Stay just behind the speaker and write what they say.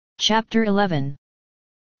Chapter 11.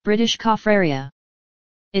 British Confraria.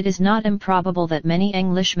 It is not improbable that many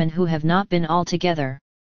Englishmen who have not been altogether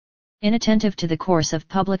inattentive to the course of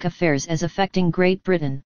public affairs as affecting Great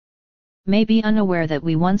Britain may be unaware that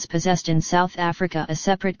we once possessed in South Africa a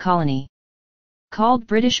separate colony, called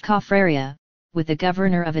British Confraria, with a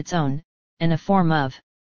governor of its own, and a form of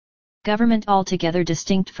government altogether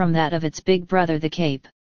distinct from that of its big brother the Cape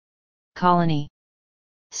Colony.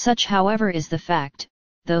 Such, however, is the fact,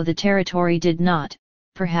 though the territory did not,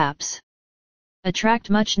 perhaps,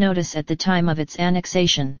 attract much notice at the time of its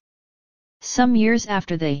annexation. Some years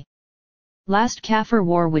after the last Kaffir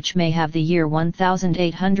War, which may have the year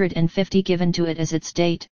 1850 given to it as its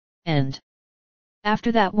date, and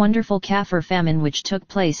after that wonderful Kaffir famine which took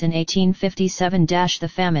place in 1857, the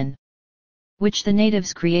famine which the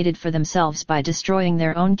natives created for themselves by destroying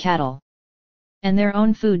their own cattle and their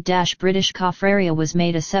own food, British Confraria was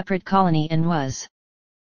made a separate colony and was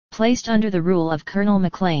placed under the rule of Colonel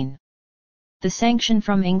Maclean. The sanction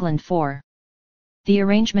from England for the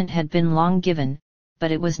arrangement had been long given,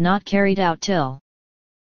 but it was not carried out till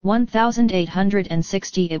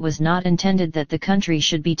 1860. It was not intended that the country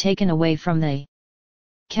should be taken away from the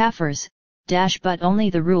Kaffirs, but only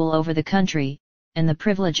the rule over the country, and the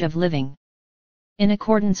privilege of living in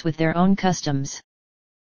accordance with their own customs.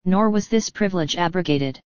 Nor was this privilege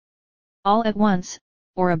abrogated all at once,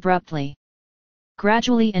 or abruptly.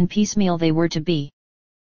 Gradually and piecemeal they were to be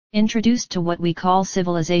introduced to what we call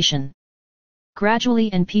civilization.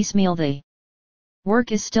 Gradually and piecemeal the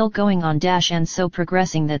work is still going on, and so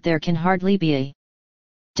progressing that there can hardly be a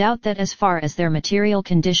doubt that as far as their material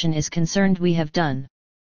condition is concerned we have done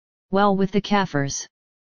well with the Kaffirs.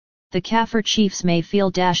 The Kaffir chiefs may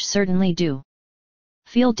feel certainly do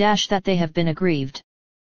feel that they have been aggrieved.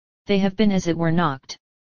 They have been as it were knocked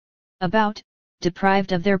about,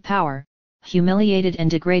 deprived of their power, humiliated and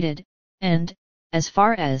degraded, and, as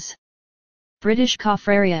far as British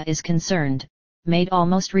Confraria is concerned, made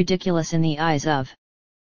almost ridiculous in the eyes of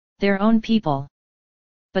their own people.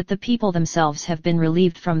 But the people themselves have been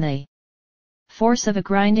relieved from the force of a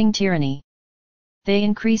grinding tyranny. They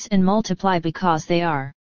increase and multiply because they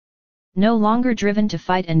are no longer driven to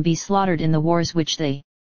fight and be slaughtered in the wars which the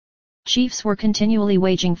chiefs were continually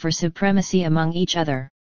waging for supremacy among each other.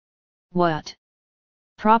 What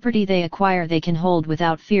property they acquire they can hold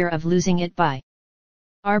without fear of losing it by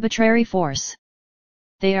arbitrary force.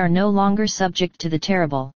 They are no longer subject to the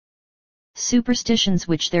terrible superstitions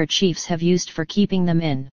which their chiefs have used for keeping them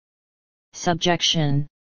in subjection.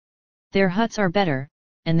 Their huts are better,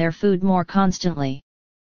 and their food more constantly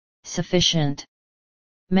sufficient.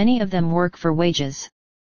 Many of them work for wages.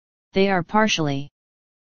 They are partially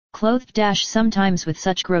clothed, sometimes with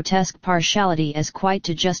such grotesque partiality as quite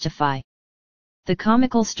to justify the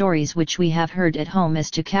comical stories which we have heard at home as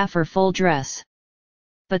to Kaffir full dress.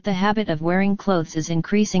 But the habit of wearing clothes is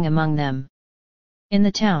increasing among them. In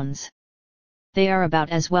the towns, they are about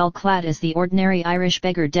as well clad as the ordinary Irish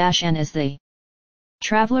beggar, and as the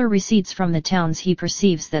traveller recedes from the towns he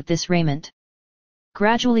perceives that this raiment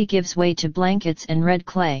gradually gives way to blankets and red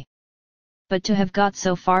clay. But to have got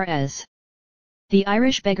so far as the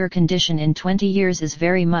Irish beggar condition in 20 years is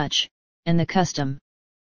very much, and the custom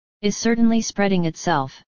is certainly spreading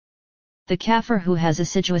itself. The Kaffir who has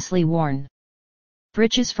assiduously worn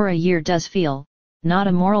breeches for a year does feel, not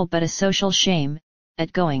a moral but a social shame,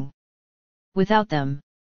 at going without them.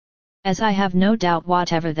 As I have no doubt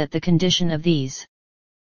whatever that the condition of these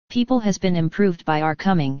people has been improved by our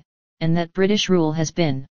coming, and that British rule has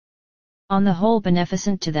been on the whole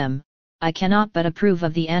beneficent to them, I cannot but approve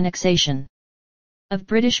of the annexation of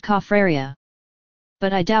British Confraria.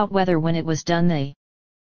 But I doubt whether when it was done the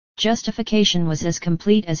justification was as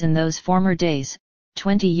complete as in those former days,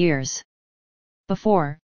 20 years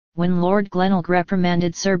before, when Lord Glenelg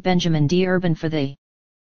reprimanded Sir Benjamin de Urban for the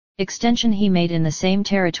extension he made in the same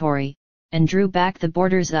territory, and drew back the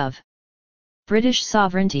borders of British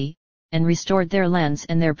sovereignty, and restored their lands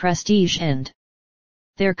and their prestige and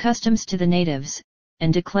their customs to the natives,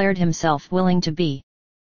 and declared himself willing to be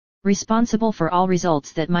responsible for all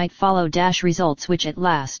results that might follow, results which at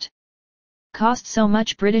last cost so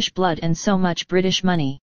much British blood and so much British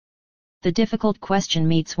money. The difficult question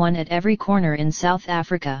meets one at every corner in South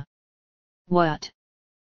Africa. What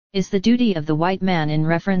is the duty of the white man in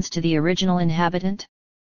reference to the original inhabitant?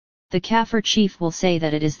 The Kaffir chief will say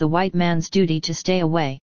that it is the white man's duty to stay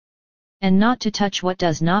away, and not to touch what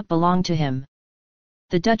does not belong to him.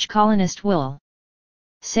 The Dutch colonist will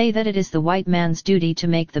say that it is the white man's duty to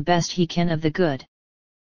make the best he can of the good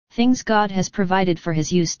things God has provided for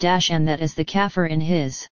his use, and that as the Kaffir in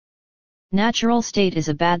his natural state is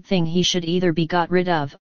a bad thing he should either be got rid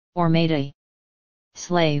of, or made a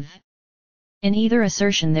slave. In either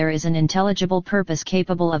assertion there is an intelligible purpose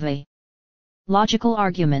capable of a logical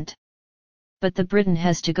argument. But the Briton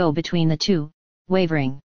has to go between the two,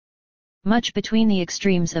 wavering much between the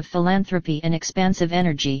extremes of philanthropy and expansive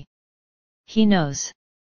energy. He knows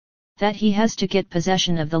that he has to get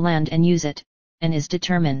possession of the land and use it, and is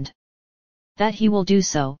determined that he will do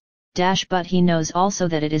so, but he knows also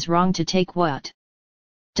that it is wrong to take what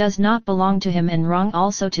does not belong to him, and wrong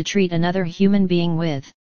also to treat another human being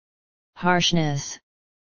with harshness.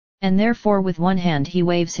 And therefore with one hand he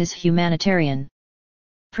waves his humanitarian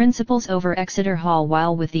principles over Exeter Hall,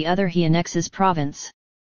 while with the other he annexes province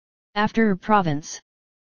after province.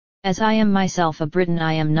 As I am myself a Briton,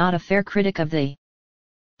 I am not a fair critic of the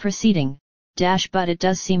proceeding, but it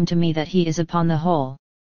does seem to me that he is upon the whole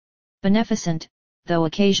beneficent, though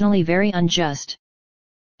occasionally very unjust.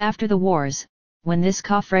 After the wars, when this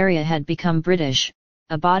confraria had become British,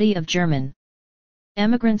 a body of German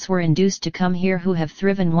emigrants were induced to come here who have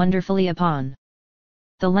thriven wonderfully upon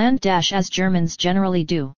the land as Germans generally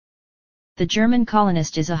do. The German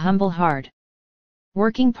colonist is a humble,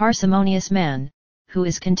 hard-working, parsimonious man, who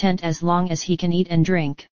is content as long as he can eat and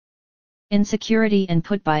drink in security and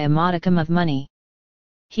put by a modicum of money.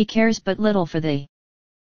 He cares but little for the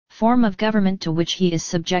form of government to which he is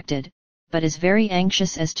subjected, but is very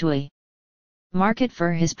anxious as to a market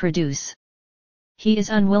for his produce. He is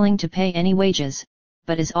unwilling to pay any wages,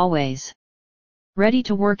 but is always ready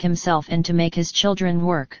to work himself and to make his children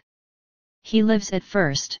work. He lives at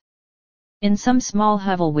first in some small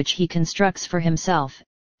hovel which he constructs for himself,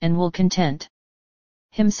 and will content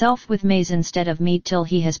himself with maize instead of meat till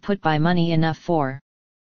he has put by money enough for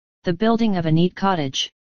the building of a neat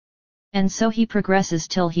cottage. And so he progresses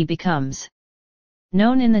till he becomes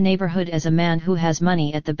known in the neighborhood as a man who has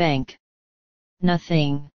money at the bank.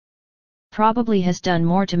 Nothing probably has done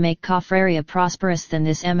more to make confraria prosperous than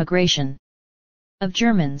this emigration of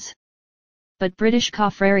Germans. But British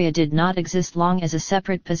confraria did not exist long as a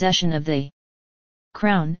separate possession of the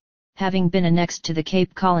Crown, having been annexed to the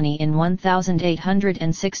Cape Colony in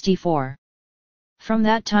 1864. From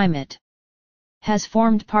that time it has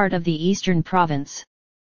formed part of the Eastern Province.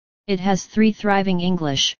 It has 3 thriving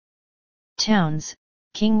English towns: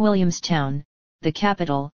 King Williamstown, the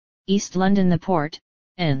capital, East London the port,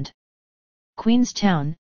 and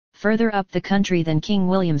Queenstown, further up the country than King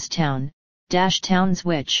Williamstown, towns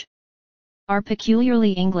which are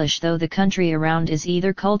peculiarly English, though the country around is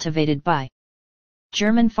either cultivated by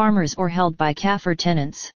German farmers or held by Kaffir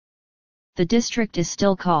tenants. The district is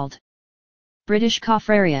still called British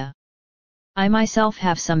Confraria. I myself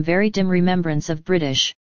have some very dim remembrance of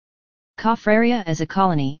British Confraria as a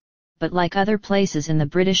colony, but like other places in the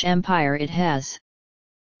British Empire it has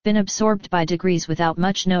been absorbed by degrees without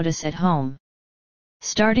much notice at home.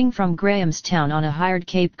 Starting from Grahamstown on a hired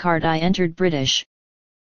Cape cart, I entered British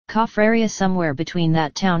Confraria somewhere between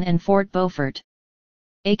that town and Fort Beaufort.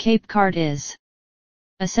 A Cape cart is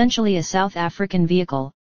essentially a South African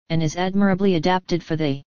vehicle, and is admirably adapted for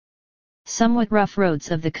the somewhat rough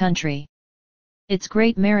roads of the country. Its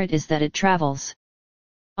great merit is that it travels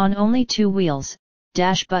on only 2 wheels,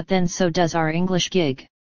 but then so does our English gig.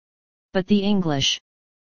 But the English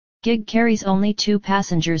gig carries only 2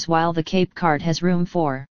 passengers, while the Cape cart has room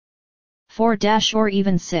for 4 or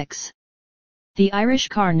even 6. The Irish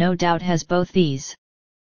car no doubt has both these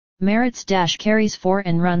merits. Carries 4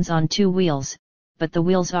 and runs on 2 wheels, but the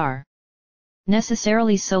wheels are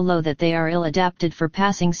necessarily so low that they are ill adapted for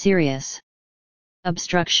passing serious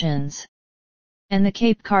obstructions. And the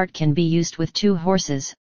Cape cart can be used with 2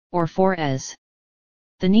 horses, or 4 as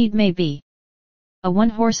the need may be. A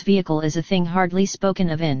 1-horse vehicle is a thing hardly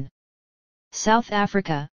spoken of in South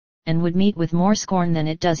Africa, and would meet with more scorn than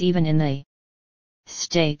it does even in the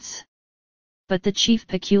States. But the chief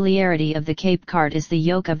peculiarity of the Cape cart is the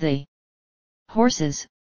yoke of the horses,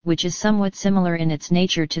 which is somewhat similar in its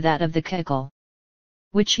nature to that of the cackle,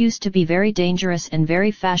 which used to be very dangerous and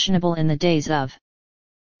very fashionable in the days of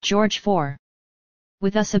George IV.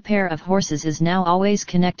 With us a pair of horses is now always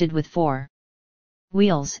connected with 4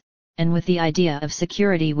 wheels, and with the idea of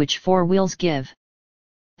security which 4 wheels give.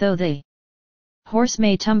 Though the horse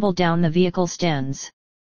may tumble down, the vehicle stands.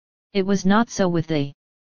 It was not so with the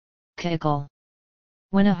cackle.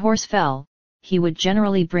 When a horse fell, he would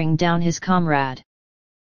generally bring down his comrade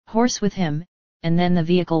horse with him, and then the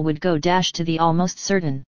vehicle would go to the almost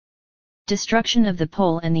certain destruction of the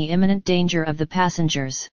pole and the imminent danger of the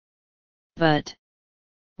passengers. But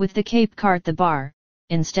with the Cape cart, the bar,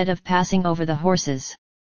 instead of passing over the horses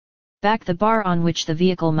back, the bar on which the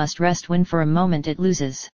vehicle must rest when for a moment it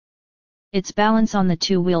loses Its balance on the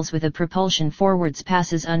two wheels with a propulsion forwards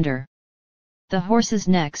passes under the horses'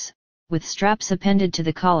 necks, with straps appended to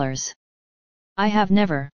the collars. I have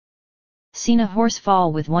never seen a horse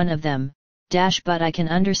fall with one of them, but I can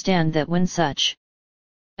understand that when such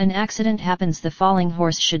an accident happens, the falling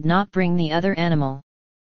horse should not bring the other animal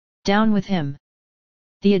down with him.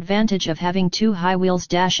 The advantage of having two high wheels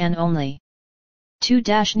and only two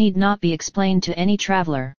need not be explained to any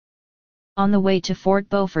traveller. On the way to Fort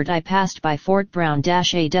Beaufort I passed by Fort Brown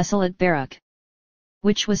a desolate barrack,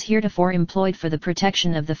 which was heretofore employed for the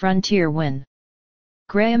protection of the frontier when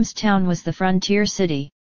Grahamstown was the frontier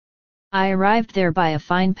city. I arrived there by a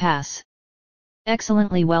fine pass,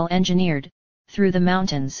 excellently well engineered, through the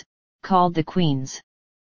mountains, called the Queen's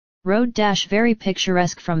Road very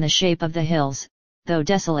picturesque from the shape of the hills, though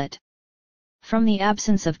desolate from the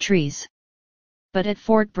absence of trees. But at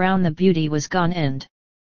Fort Brown the beauty was gone and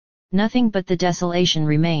nothing but the desolation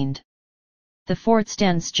remained. The fort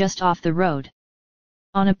stands just off the road,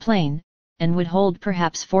 on a plain, and would hold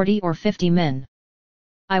perhaps 40 or 50 men.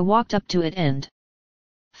 I walked up to it and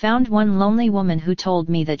found one lonely woman who told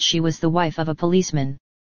me that she was the wife of a policeman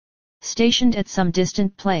stationed at some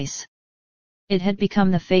distant place. It had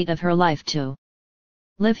become the fate of her life to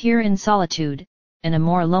live here in solitude, and a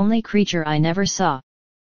more lonely creature I never saw.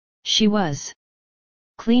 She was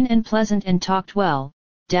clean and pleasant and talked well,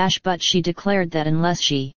 but she declared that unless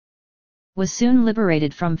she was soon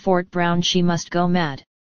liberated from Fort Brown she must go mad.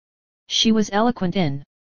 She was eloquent in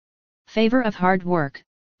favor of hard work,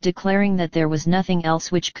 declaring that there was nothing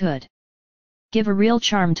else which could give a real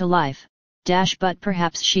charm to life, but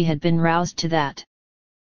perhaps she had been roused to that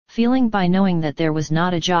feeling by knowing that there was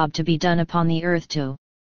not a job to be done upon the earth to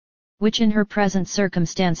which in her present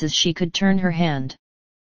circumstances she could turn her hand.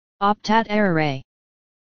 Optat errare.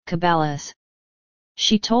 Caballas.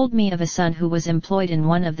 She told me of a son who was employed in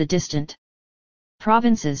one of the distant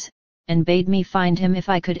provinces, and bade me find him if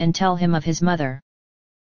I could and tell him of his mother.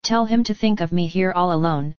 Tell him to think of me here all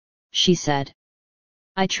alone, she said.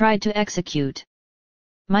 I tried to execute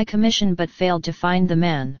my commission but failed to find the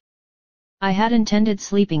man. I had intended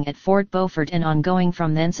sleeping at Fort Beaufort and on going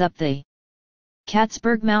from thence up the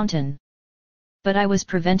Cattsburg mountain. But I was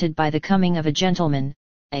prevented by the coming of a gentleman,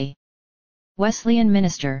 a Wesleyan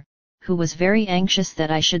minister, who was very anxious that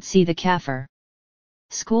I should see the Kaffir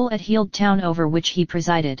school at Healdtown over which he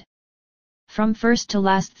presided. From first to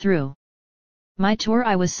last through my tour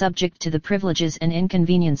I was subject to the privileges and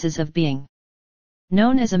inconveniences of being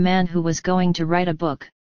known as a man who was going to write a book.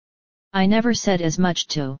 I never said as much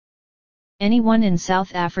to anyone in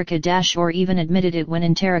South Africa or even admitted it when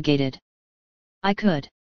interrogated. I could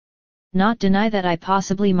not deny that I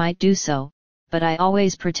possibly might do so, but I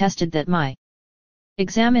always protested that my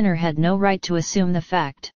examiner had no right to assume the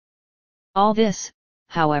fact. All this,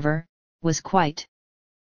 however, was quite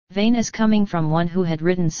vain as coming from one who had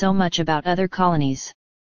written so much about other colonies,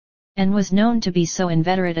 and was known to be so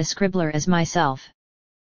inveterate a scribbler as myself.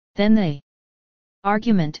 Then the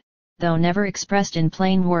argument, though never expressed in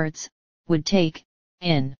plain words, would take,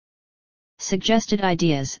 in suggested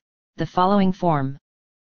ideas, the following form.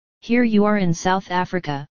 Here you are in South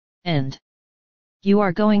Africa, and you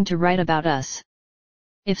are going to write about us.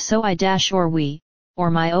 If so I or we, or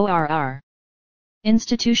my ORR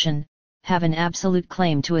institution, have an absolute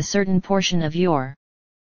claim to a certain portion of your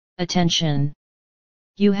attention.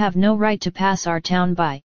 You have no right to pass our town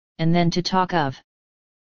by, and then to talk of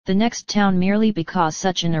the next town merely because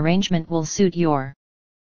such an arrangement will suit your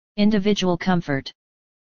individual comfort.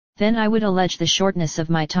 Then I would allege the shortness of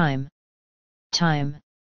my time. Time.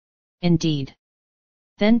 Indeed.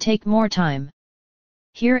 Then take more time.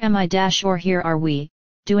 Here am I or here are we,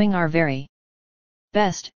 doing our very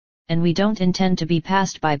best, and we don't intend to be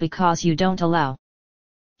passed by because you don't allow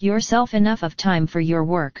yourself enough of time for your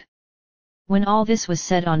work. When all this was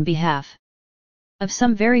said on behalf of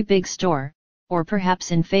some very big store, or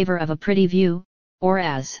perhaps in favor of a pretty view, or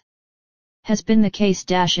as has been the case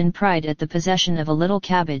in pride at the possession of a little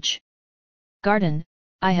cabbage garden,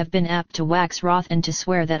 I have been apt to wax wroth and to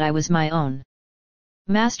swear that I was my own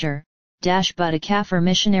master, but a Kaffir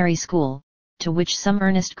missionary school, to which some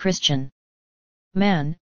earnest Christian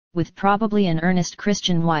man, with probably an earnest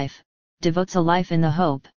Christian wife, devotes a life in the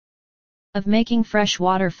hope of making fresh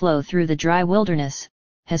water flow through the dry wilderness,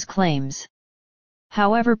 has claims,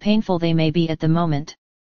 however painful they may be at the moment.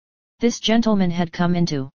 This gentleman had come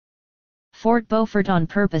into Fort Beaufort on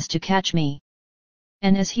purpose to catch me.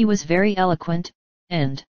 And as he was very eloquent,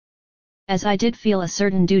 and as I did feel a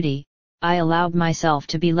certain duty, I allowed myself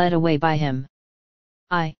to be led away by him.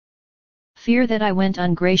 I fear that I went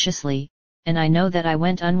ungraciously, and I know that I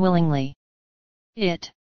went unwillingly.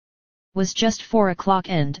 It Was just 4 o'clock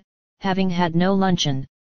and, having had no luncheon,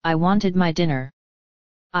 I wanted my dinner.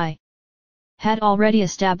 I had already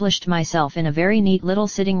established myself in a very neat little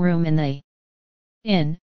sitting room in the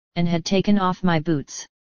inn, and had taken off my boots.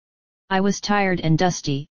 I was tired and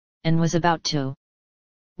dusty, and was about to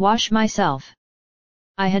wash myself.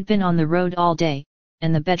 I had been on the road all day,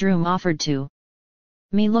 and the bedroom offered to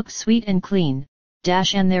me looked sweet and clean,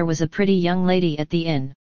 and there was a pretty young lady at the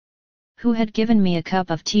inn, who had given me a cup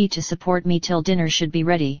of tea to support me till dinner should be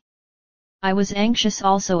ready. I was anxious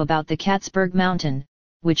also about the Katzberg mountain,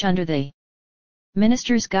 which under the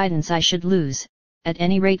minister's guidance I should lose, at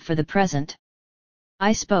any rate for the present.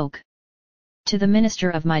 I spoke to the minister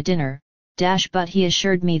of my dinner, but he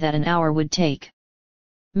assured me that an hour would take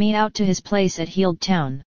me out to his place at Heald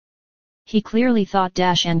Town. He clearly thought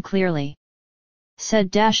and clearly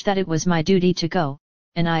said that it was my duty to go,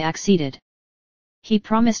 and I acceded. He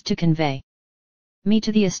promised to convey me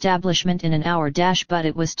to the establishment in an hour but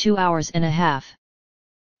it was 2 hours and a half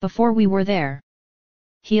before we were there.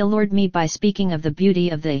 He allured me by speaking of the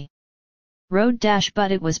beauty of the road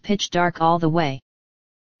but it was pitch dark all the way.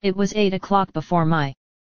 It was 8 o'clock before my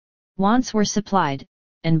wants were supplied,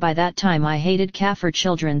 and by that time I hated Kaffir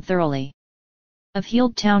children thoroughly. Of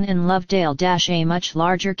Heald Town and Lovedale a much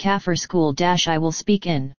larger Kaffir school I will speak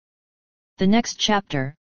in the next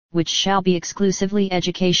chapter, which shall be exclusively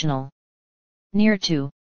educational. Near to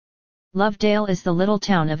Lovedale is the little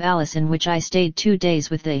town of Alice in which I stayed 2 days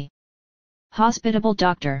with the hospitable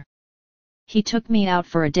doctor. He took me out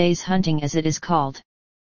for a day's hunting as it is called,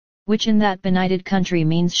 which in that benighted country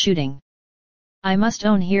means shooting. I must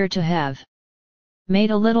own here to have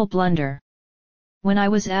made a little blunder. When I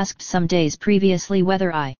was asked some days previously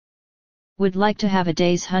whether I would like to have a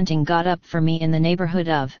day's hunting got up for me in the neighborhood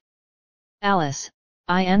of Alice,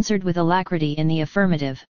 I answered with alacrity in the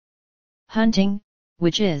affirmative. Hunting,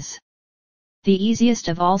 which is the easiest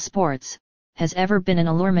of all sports, has ever been an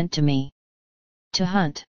allurement to me. To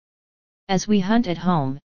hunt as we hunt at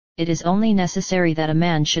home, it is only necessary that a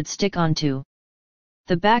man should stick on to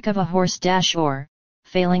the back of a horse or,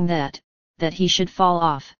 failing that he should fall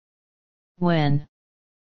off. When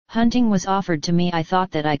hunting was offered to me I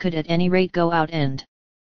thought that I could at any rate go out and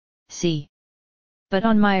see. But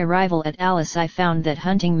on my arrival at Alice I found that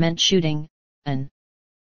hunting meant shooting, an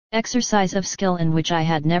exercise of skill in which I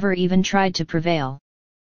had never even tried to prevail.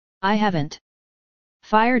 I haven't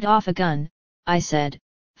fired off a gun, I said,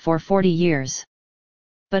 for 40 years.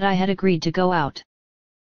 But I had agreed to go out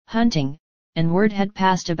hunting, and word had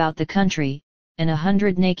passed about the country, and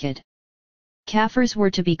 100 naked Kaffirs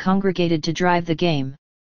were to be congregated to drive the game.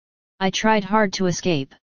 I tried hard to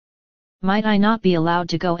escape. Might I not be allowed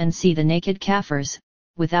to go and see the naked Kaffirs,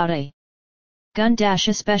 without a gun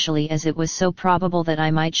especially as it was so probable that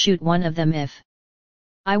I might shoot one of them if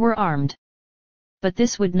I were armed? But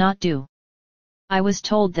this would not do. I was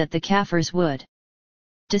told that the Kaffirs would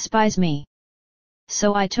despise me.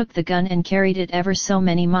 So I took the gun and carried it ever so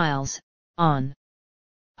many miles, on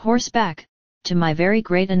horseback, to my very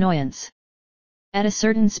great annoyance. At a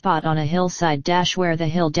certain spot on a hillside where the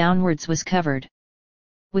hill downwards was covered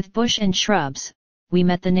with bush and shrubs, we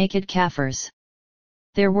met the naked Kaffirs.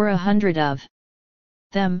 There were 100 of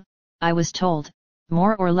them, I was told,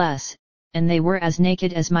 more or less, and they were as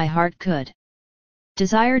naked as my heart could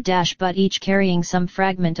desire but each carrying some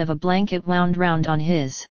fragment of a blanket wound round on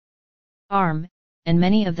his arm, and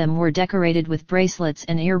many of them were decorated with bracelets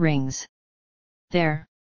and earrings. There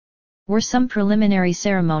were some preliminary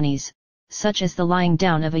ceremonies, such as the lying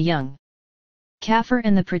down of a young Kaffir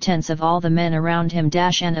and the pretence of all the men around him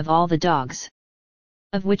and of all the dogs,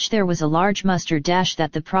 of which there was a large muster that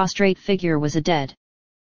the prostrate figure was a dead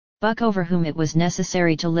buck over whom it was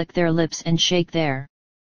necessary to lick their lips and shake their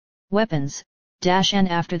weapons, and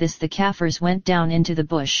after this the Kaffirs went down into the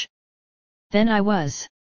bush. Then I was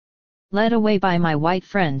led away by my white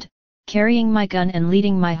friend, carrying my gun and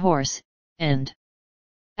leading my horse, and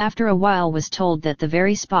after a while was told that the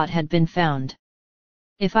very spot had been found.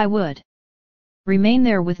 If I would remain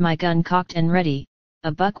there with my gun cocked and ready,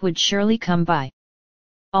 a buck would surely come by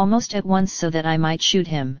almost at once so that I might shoot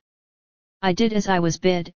him. I did as I was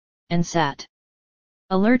bid, and sat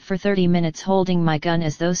alert for 30 minutes holding my gun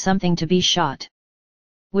as though something to be shot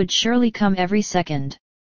would surely come every second.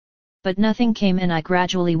 But nothing came and I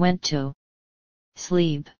gradually went to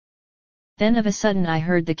sleep. Then of a sudden I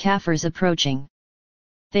heard the Kaffirs approaching.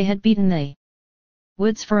 They had beaten the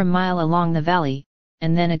woods for a mile along the valley,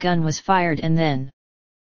 and then a gun was fired and then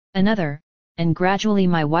another, and gradually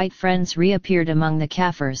my white friends reappeared among the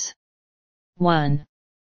Kaffirs. One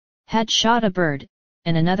had shot a bird,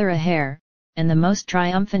 and another a hare, and the most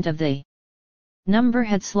triumphant of the Number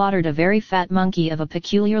had slaughtered a very fat monkey of a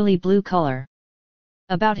peculiarly blue color.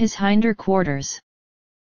 About his hinder quarters.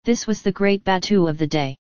 This was the great battue of the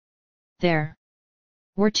day. There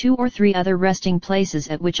were 2 or 3 other resting places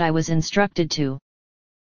at which I was instructed to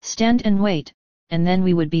stand and wait, and then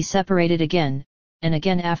we would be separated again, and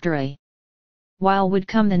again after a while would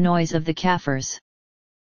come the noise of the Kaffirs.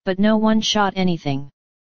 But no one shot anything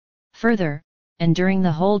further, and during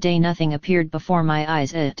the whole day nothing appeared before my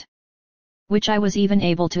eyes at which I was even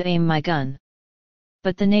able to aim my gun.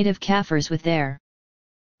 But the native Kaffirs with their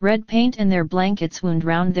red paint and their blankets wound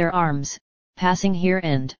round their arms, passing here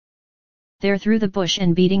and there through the bush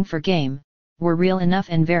and beating for game, were real enough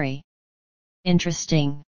and very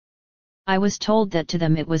interesting. I was told that to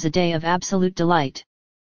them it was a day of absolute delight,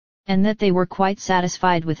 and that they were quite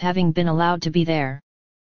satisfied with having been allowed to be there.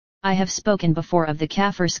 I have spoken before of the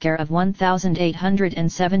Kaffir scare of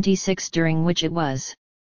 1876, during which it was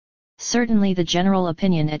certainly the general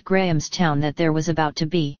opinion at Grahamstown that there was about to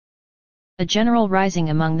be a general rising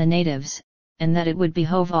among the natives, and that it would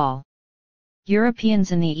behove all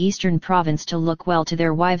Europeans in the eastern province to look well to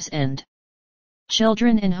their wives and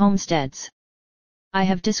children in homesteads. I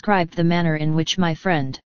have described the manner in which my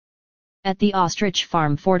friend at the ostrich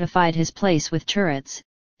farm fortified his place with turrets,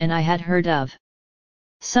 and I had heard of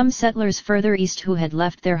some settlers further east who had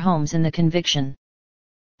left their homes in the conviction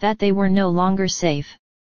that they were no longer safe.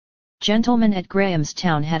 Gentlemen at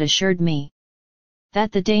Grahamstown had assured me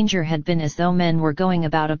that the danger had been as though men were going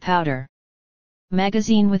about a powder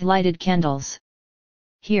magazine with lighted candles.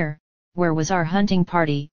 Here, where was our hunting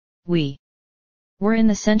party, we were in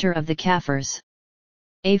the center of the Kaffirs.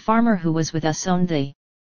 A farmer who was with us owned the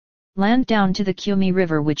land down to the Kumi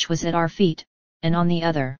River, which was at our feet, and on the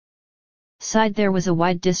other side there was a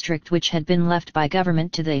wide district which had been left by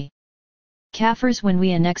government to the Kaffirs when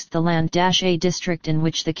we annexed the land. A district in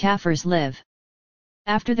which the Kaffirs live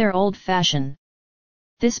after their old fashion.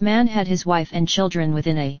 This man had his wife and children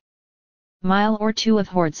within a mile or 2 of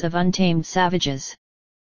hordes of untamed savages.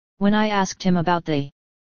 When I asked him about the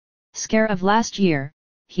scare of last year,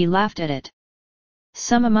 he laughed at it.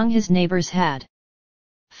 Some among his neighbors had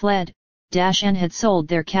fled, and had sold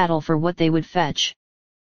their cattle for what they would fetch.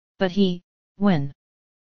 But he, when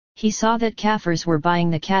he saw that Kaffirs were buying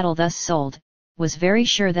the cattle thus sold, was very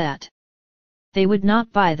sure that they would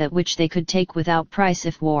not buy that which they could take without price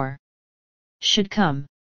if war should come.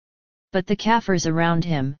 But the Kaffirs around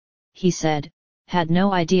him, he said, had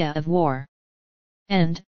no idea of war.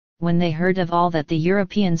 And, when they heard of all that the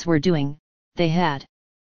Europeans were doing, they had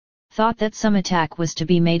thought that some attack was to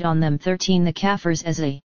be made on them. 13 The Kaffirs as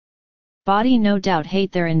a body no doubt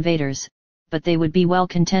hate their invaders, but they would be well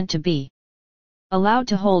content to be allowed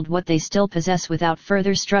to hold what they still possess without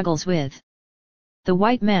further struggles with the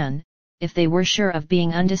white man, if they were sure of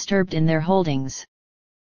being undisturbed in their holdings.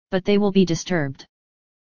 But they will be disturbed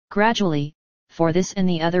gradually, for this and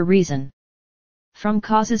the other reason, from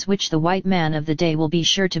causes which the white man of the day will be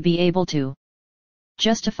sure to be able to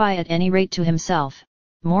justify at any rate to himself.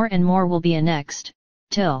 More and more will be annexed,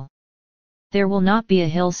 till there will not be a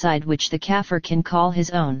hillside which the Kaffir can call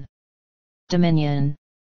his own dominion.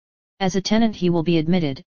 As a tenant he will be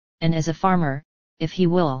admitted, and as a farmer, if he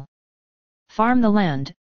will farm the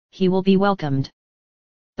land, he will be welcomed.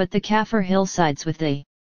 But the Kaffir hillsides with the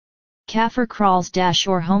Kaffir kraals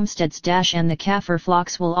or homesteads and the Kaffir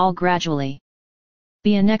flocks will all gradually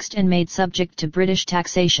be annexed and made subject to British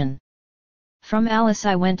taxation. From Alice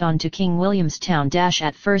I went on to King Williamstown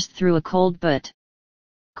at first through a cold but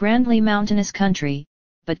grandly mountainous country,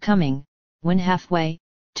 but coming, when halfway,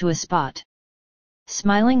 to a spot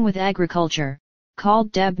smiling with agriculture,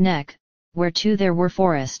 called Dab Neck, where too there were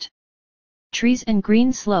forest trees and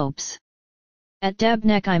green slopes. At Dab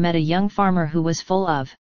Neck I met a young farmer who was full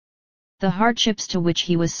of the hardships to which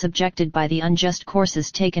he was subjected by the unjust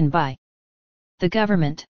courses taken by the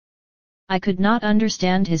government. I could not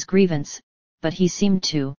understand his grievance, but he seemed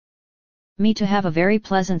to me to have a very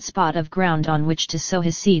pleasant spot of ground on which to sow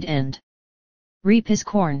his seed and reap his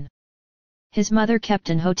corn. His mother kept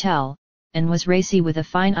an hotel, and was racy with a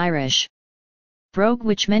fine Irish brogue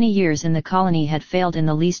which many years in the colony had failed in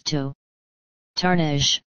the least to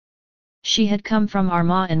tarnish. She had come from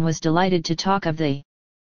Armagh and was delighted to talk of the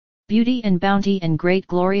beauty and bounty and great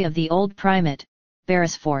glory of the old primate,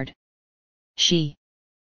 Beresford. She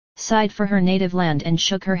sighed for her native land and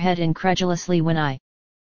shook her head incredulously when I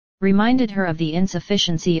reminded her of the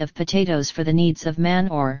insufficiency of potatoes for the needs of man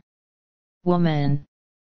or woman.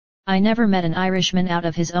 I never met an Irishman out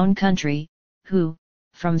of his own country, who,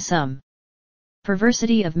 from some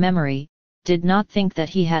perversity of memory, did not think that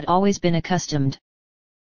he had always been accustomed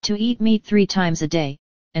to eat meat 3 times a day,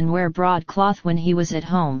 and wear broadcloth when he was at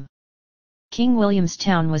home. King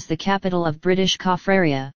Williamstown was the capital of British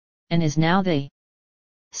Kaffraria, and is now the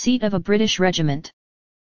seat of a British regiment.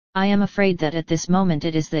 I am afraid that at this moment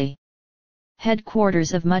it is the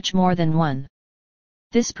headquarters of much more than one.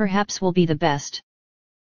 This perhaps will be the best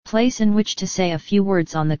place in which to say a few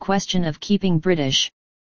words on the question of keeping British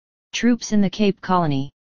troops in the Cape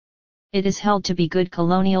Colony. It is held to be good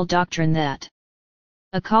colonial doctrine that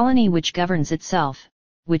a colony which governs itself,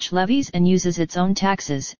 which levies and uses its own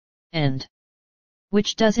taxes, and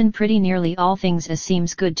which does in pretty nearly all things as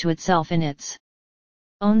seems good to itself in its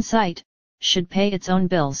own sight, should pay its own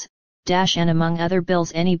bills, and among other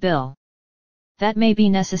bills any bill that may be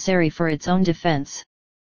necessary for its own defence.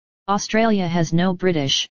 Australia has no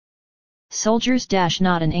British soldiers,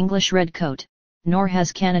 not an English redcoat, nor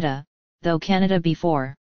has Canada, though Canada be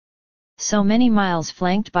for so many miles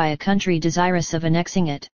flanked by a country desirous of annexing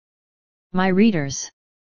it. My readers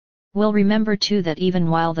will remember too that even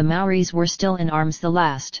while the Maoris were still in arms, the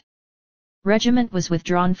last regiment was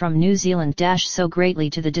withdrawn from New Zealand, so greatly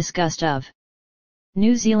to the disgust of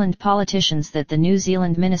New Zealand politicians that the New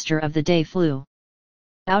Zealand minister of the day flew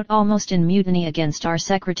out almost in mutiny against our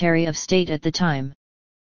Secretary of State at the time.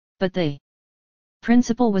 But the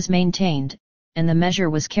principle was maintained, and the measure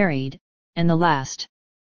was carried, and the last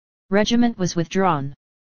regiment was withdrawn.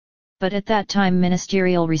 But at that time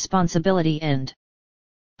ministerial responsibility and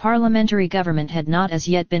parliamentary government had not as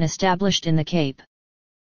yet been established in the Cape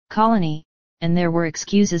Colony, and there were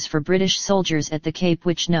excuses for British soldiers at the Cape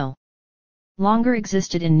which no longer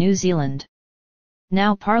existed in New Zealand.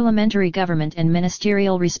 Now parliamentary government and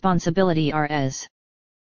ministerial responsibility are as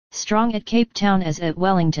strong at Cape Town as at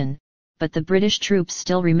Wellington, but the British troops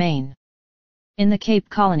still remain in the Cape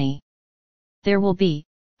Colony. There will be,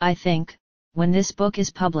 I think, when this book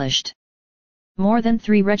is published, more than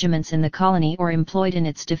 3 regiments in the colony or employed in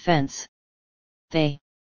its defence. The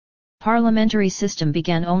parliamentary system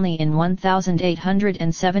began only in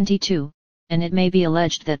 1872, and it may be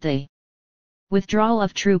alleged that the withdrawal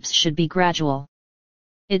of troops should be gradual.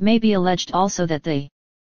 It may be alleged also that the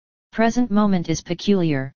present moment is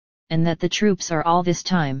peculiar, and that the troops are all this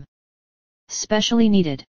time specially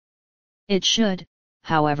needed. It should,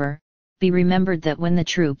 however, be remembered that when the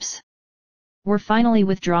troops were finally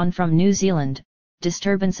withdrawn from New Zealand,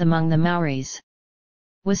 disturbance among the Maoris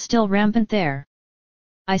was still rampant there.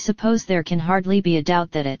 I suppose there can hardly be a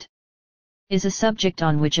doubt that it is a subject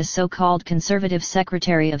on which a so-called Conservative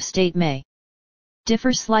Secretary of State may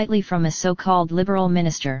differ slightly from a so-called Liberal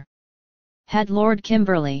Minister. Had Lord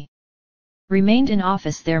Kimberley remained in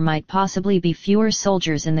office, there might possibly be fewer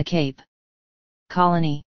soldiers in the Cape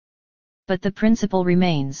Colony. But the principle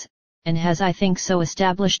remains, and has I think so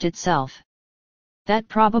established itself, that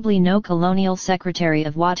probably no colonial secretary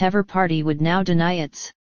of whatever party would now deny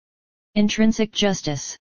its intrinsic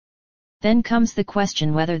justice. Then comes the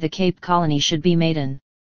question whether the Cape Colony should be made an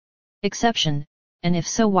exception, and if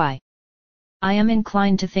so, why. I am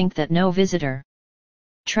inclined to think that no visitor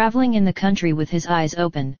traveling in the country with his eyes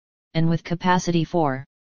open, and with capacity for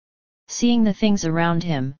seeing the things around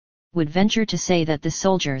him, would venture to say that the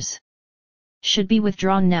soldiers should be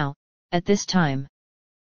withdrawn now, at this time.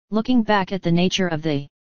 Looking back at the nature of the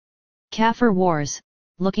Kaffir wars,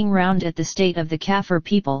 looking round at the state of the Kaffir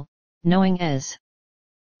people, knowing as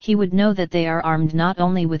he would know that they are armed not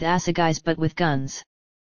only with assegais but with guns,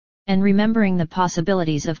 and remembering the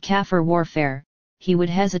possibilities of Kaffir warfare, he would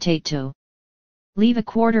hesitate to leave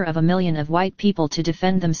 250,000 of white people to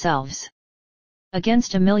defend themselves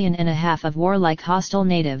against 1.5 million of warlike hostile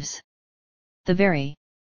natives. The very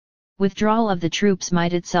withdrawal of the troops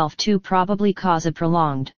might itself too probably cause a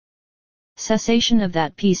prolonged cessation of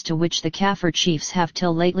that peace to which the Kaffir chiefs have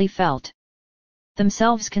till lately felt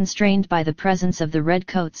themselves constrained by the presence of the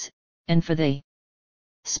redcoats, and for the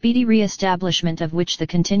speedy re-establishment of which the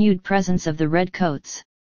continued presence of the redcoats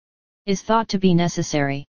is thought to be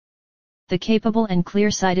necessary. The capable and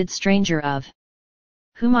clear-sighted stranger of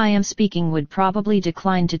whom I am speaking would probably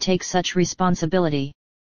decline to take such responsibility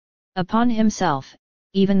upon himself,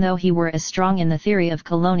 even though he were as strong in the theory of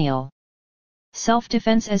colonial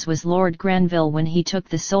self-defense as was Lord Granville when he took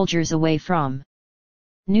the soldiers away from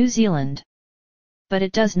New Zealand. But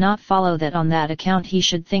it does not follow that on that account he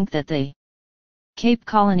should think that the Cape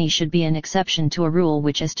Colony should be an exception to a rule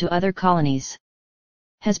which, as to other colonies,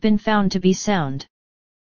 has been found to be sound.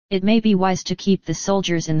 It may be wise to keep the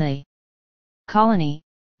soldiers in the colony,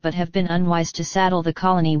 but have been unwise to saddle the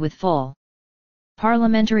colony with full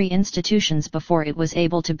parliamentary institutions before it was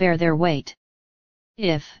able to bear their weight.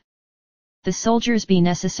 If the soldiers be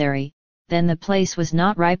necessary, then the place was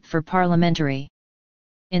not ripe for parliamentary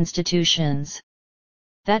institutions.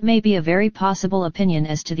 That may be a very possible opinion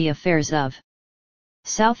as to the affairs of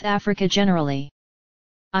South Africa generally.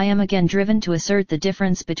 I am again driven to assert the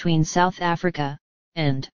difference between South Africa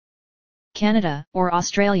and Canada, or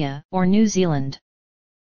Australia, or New Zealand.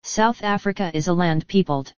 South Africa is a land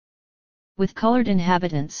peopled with colored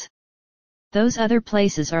inhabitants. Those other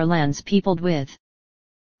places are lands peopled with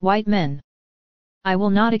white men. I will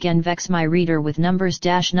not again vex my reader with numbers.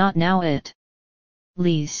 Not now at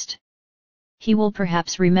least. He will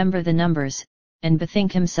perhaps remember the numbers, and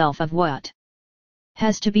bethink himself of what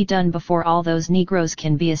has to be done before all those Negroes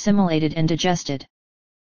can be assimilated and digested,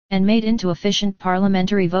 and made into efficient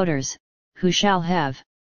parliamentary voters, who shall have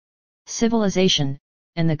civilization,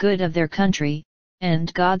 and the good of their country,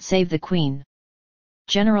 and God save the Queen.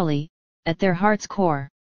 Generally, at their heart's core,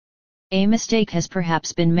 a mistake has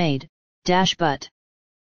perhaps been made, but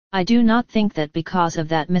I do not think that because of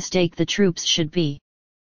that mistake the troops should be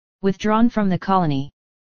withdrawn from the colony.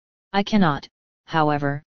 I cannot,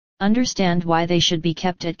 however, understand why they should be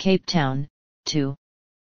kept at Cape Town, to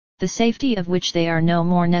the safety of which they are no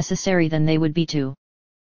more necessary than they would be to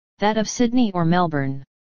that of Sydney or Melbourne.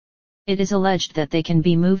 It is alleged that they can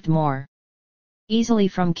be moved more easily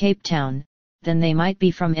from Cape Town than they might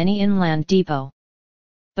be from any inland depot.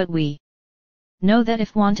 But we know that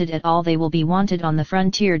if wanted at all they will be wanted on the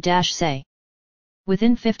frontier. Say,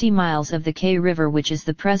 within 50 miles of the Kei River, which is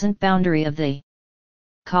the present boundary of the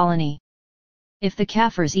colony. If the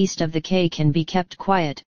Kaffirs east of the Kei can be kept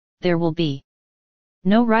quiet, there will be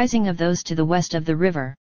no rising of those to the west of the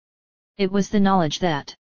river. It was the knowledge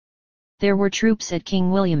that there were troops at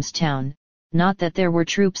King Williamstown, not that there were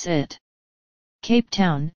troops at Cape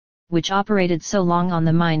Town, which operated so long on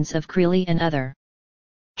the minds of Creeley and other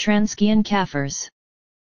Transkean Kaffirs.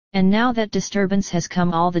 And now that disturbance has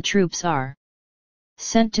come, all the troops are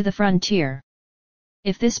sent to the frontier.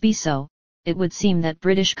 If this be so, it would seem that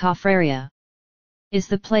British Kaffraria is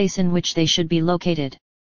the place in which they should be located.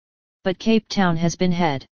 But Cape Town has been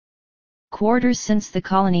head quarters since the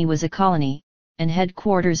colony was a colony, and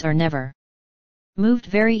headquarters are never moved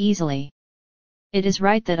very easily. It is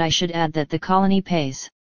right that I should add that the colony pays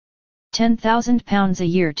 £10,000 a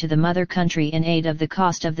year to the mother country in aid of the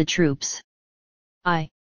cost of the troops. I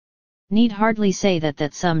need hardly say that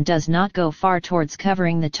that sum does not go far towards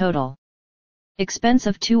covering the total expense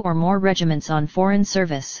of 2 or more regiments on foreign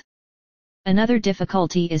service. Another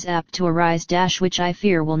difficulty is apt to arise, which I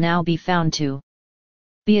fear will now be found to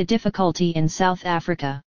be a difficulty in South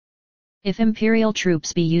Africa. If imperial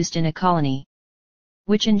troops be used in a colony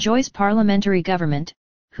which enjoys parliamentary government,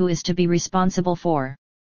 who is to be responsible for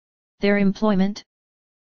their employment?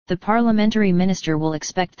 The parliamentary minister will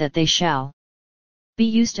expect that they shall be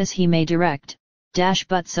used as he may direct,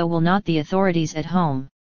 but so will not the authorities at home.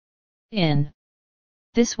 In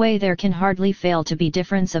this way there can hardly fail to be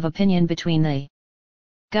difference of opinion between the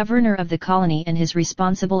governor of the colony and his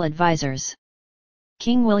responsible advisers.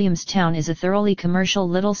 King Williamstown is a thoroughly commercial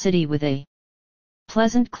little city with a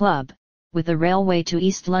pleasant club, with a railway to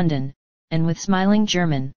East London, and with smiling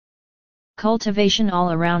German cultivation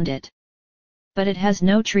all around it. But it has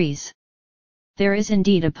no trees. There is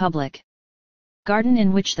indeed a public garden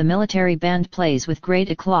in which the military band plays with great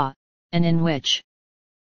éclat, and in which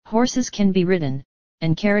horses can be ridden,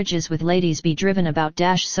 and carriages with ladies be driven about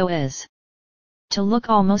so as to look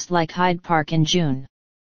almost like Hyde Park in June.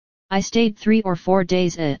 I stayed 3 or 4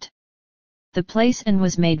 days at the place and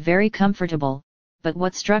was made very comfortable, but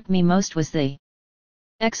what struck me most was the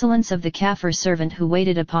excellence of the Kaffir servant who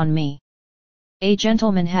waited upon me. A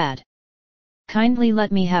gentleman had kindly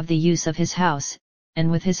let me have the use of his house, and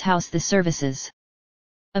with his house the services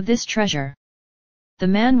of this treasure. The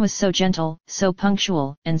man was so gentle, so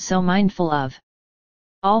punctual, and so mindful of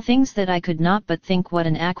all things that I could not but think what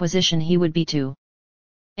an acquisition he would be to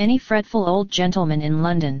any fretful old gentleman in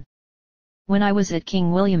London. When I was at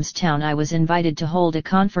King Williamstown I was invited to hold a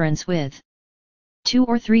conference with 2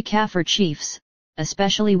 or 3 Kaffir chiefs,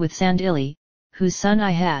 especially with Sandilli, whose son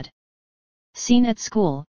I had seen at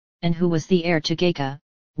school, and who was the heir to Geka,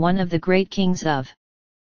 one of the great kings of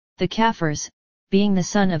the Kaffirs, being the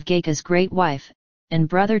son of Geka's great wife, and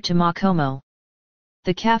brother to Makomo,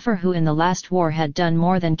 the Kaffir who in the last war had done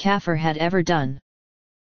more than Kaffir had ever done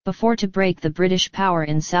before to break the British power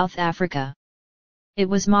in South Africa. It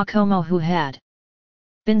was Makomo who had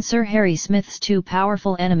been Sir Harry Smith's too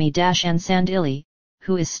powerful enemy and Sandilli,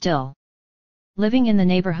 who is still living in the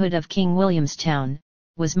neighbourhood of King Williamstown,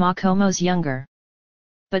 was Makomo's younger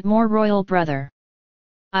but more royal brother.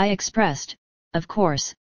 I expressed, of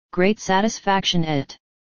course, great satisfaction at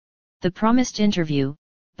the promised interview,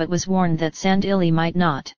 but was warned that Sandilli might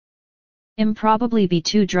not improbably be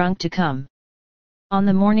too drunk to come. On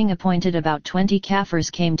the morning appointed about 20 Kaffirs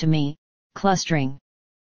came to me, clustering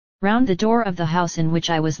round the door of the house in which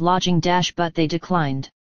I was lodging but they declined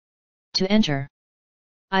to enter.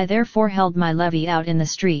 I therefore held my levy out in the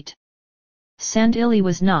street. Sandilli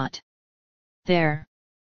was not there.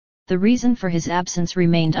 The reason for his absence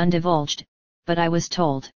remained undivulged, but I was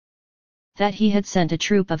told that he had sent a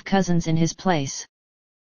troop of cousins in his place.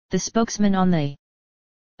 The spokesman on the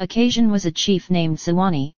occasion was a chief named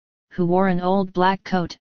Sewanee, who wore an old black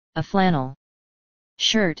coat, a flannel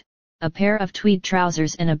shirt, a pair of tweed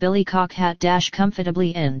trousers and a billycock hat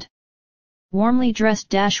comfortably and warmly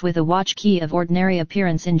dressed with a watch key of ordinary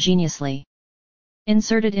appearance ingeniously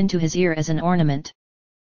inserted into his ear as an ornament.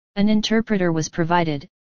 An interpreter was provided,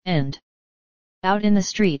 and out in the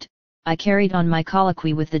street, I carried on my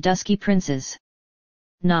colloquy with the dusky princes.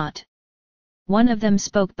 Not one of them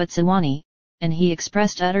spoke but Sewanee, and he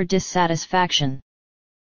expressed utter dissatisfaction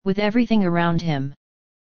with everything around him.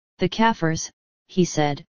 The Kaffirs, he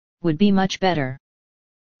said, would be much better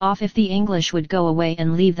off if the English would go away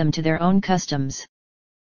and leave them to their own customs.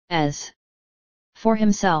 As for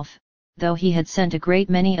himself, though he had sent a great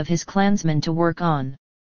many of his clansmen to work on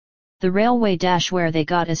the railway where they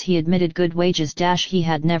got, as he admitted, good wages he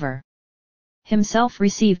had never himself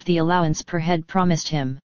received the allowance per head promised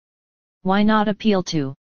him. Why not appeal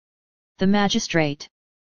to the magistrate?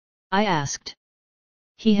 I asked.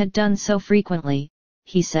 He had done so frequently,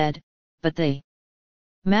 he said, but the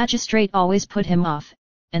magistrate always put him off,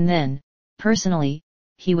 and then, personally,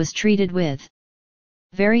 he was treated with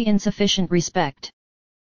very insufficient respect.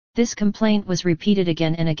 This complaint was repeated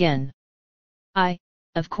again and again. I,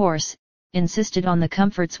 of course, insisted on the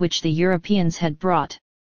comforts which the Europeans had brought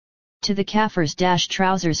to the Kaffirs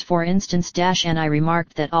trousers for instance and I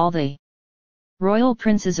remarked that all the royal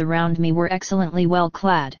princes around me were excellently well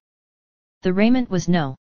clad. The raiment was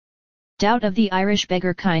no doubt of the Irish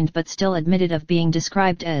beggar kind, but still admitted of being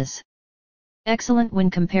described as excellent when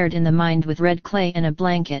compared in the mind with red clay and a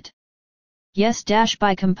blanket. Yes,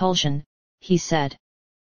 by compulsion, he said.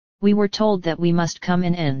 We were told that we must come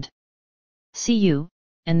in and see you,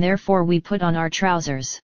 and therefore we put on our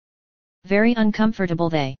trousers. Very uncomfortable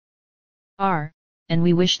they are, and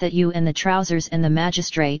we wish that you and the trousers and the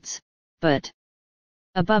magistrates, but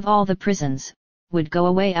above all the prisons, would go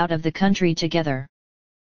away out of the country together.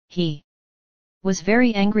 He was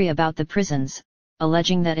very angry about the prisons,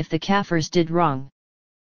 alleging that if the Kaffirs did wrong,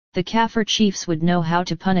 the Kaffir chiefs would know how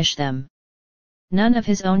to punish them. None of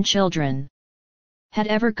his own children had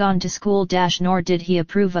ever gone to school nor did he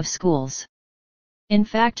approve of schools. In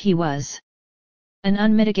fact, he was an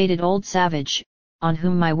unmitigated old savage, on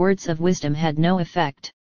whom my words of wisdom had no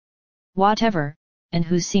effect whatever, and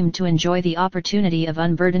who seemed to enjoy the opportunity of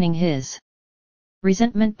unburdening his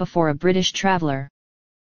resentment before a British traveller.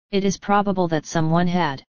 It is probable that someone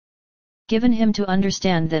had given him to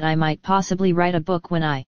understand that I might possibly write a book when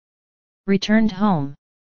I returned home.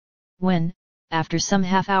 When, after some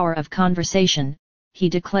half-hour of conversation, he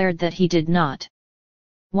declared that he did not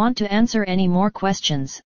want to answer any more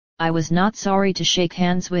questions, I was not sorry to shake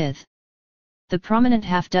hands with the prominent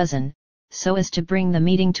half-dozen, so as to bring the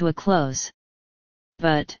meeting to a close.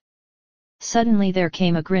 But suddenly there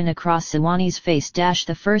came a grin across Sewanee's face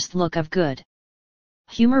the first look of good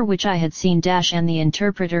humor which I had seen and the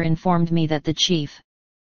interpreter informed me that the chief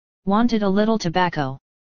wanted a little tobacco.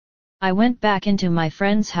 I went back into my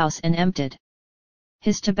friend's house and emptied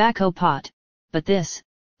his tobacco pot, but this,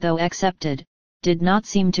 though accepted, did not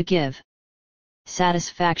seem to give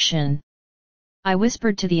satisfaction. I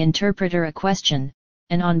whispered to the interpreter a question,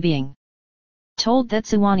 and on being told that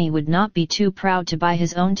Sewanee would not be too proud to buy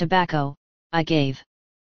his own tobacco, I gave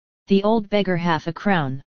the old beggar half a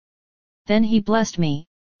crown. Then he blessed me,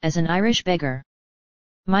 as an Irish beggar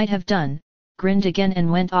might have done, grinned again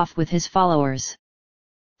and went off with his followers.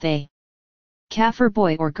 The Kaffir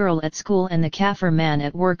boy or girl at school and the Kaffir man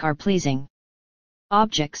at work are pleasing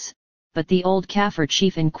objects, but the old Kaffir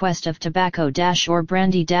chief in quest of tobacco or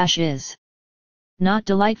brandy is not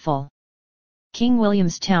delightful. King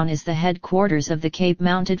Williamstown is the headquarters of the Cape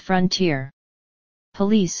Mounted Frontier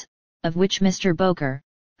Police, of which Mr. Boker,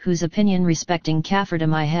 whose opinion respecting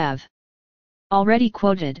Kaffirdom I have already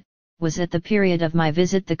quoted, was at the period of my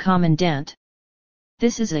visit the commandant.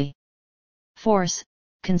 This is a force,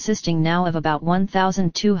 consisting now of about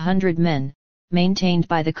 1,200 men, maintained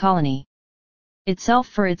by the colony itself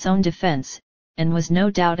for its own defense, and was no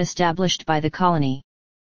doubt established by the colony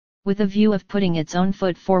with a view of putting its own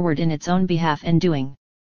foot forward in its own behalf and doing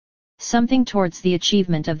something towards the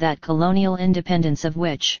achievement of that colonial independence of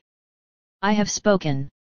which I have spoken.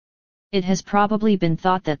 It has probably been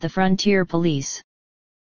thought that the frontier police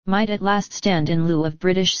might at last stand in lieu of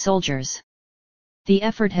British soldiers. The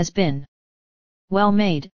effort has been well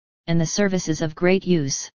made, and the services of great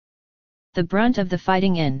use. The brunt of the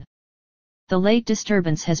fighting in the late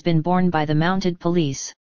disturbance has been borne by the mounted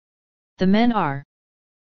police. The men are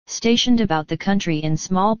stationed about the country in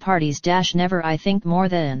small parties, never I think more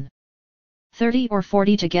than 30 or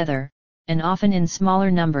 40 together, and often in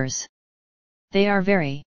smaller numbers. They are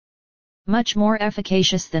very much more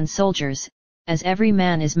efficacious than soldiers, as every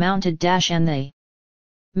man is mounted, and the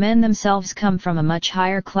men themselves come from a much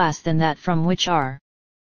higher class than that from which our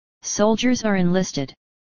soldiers are enlisted.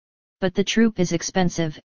 But the troop is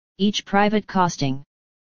expensive, each private costing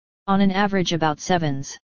on an average about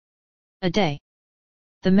 7s a day.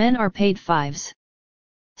 The men are paid 5s.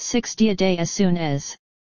 60 a day as soon as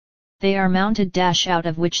they are mounted, out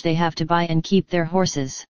of which they have to buy and keep their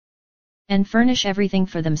horses, and furnish everything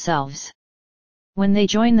for themselves. When they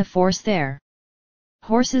join the force, their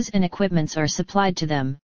horses and equipments are supplied to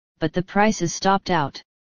them, but the price is stopped out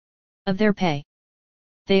of their pay.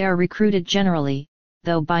 They are recruited generally,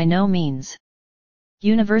 though by no means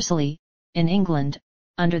universally, in England,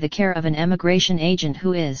 under the care of an emigration agent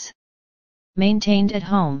who is maintained at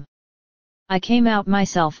home. I came out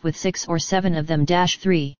myself with 6 or 7 of them,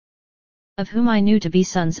 3 of whom I knew to be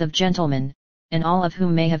sons of gentlemen, and all of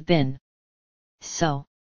whom may have been so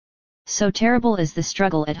terrible is the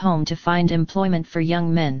struggle at home to find employment for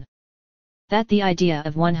young men, that the idea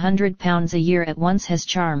of £100 a year at once has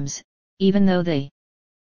charms, even though the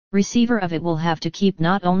receiver of it will have to keep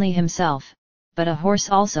not only himself, but a horse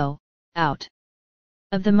also, out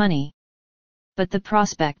of the money. But the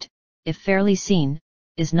prospect, if fairly seen,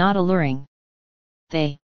 is not alluring.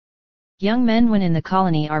 They young men when in the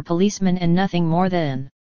colony are policemen and nothing more than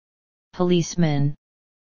policemen.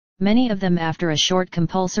 Many of them after a short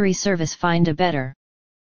compulsory service find a better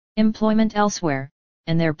employment elsewhere,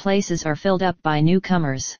 and their places are filled up by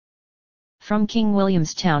newcomers. From King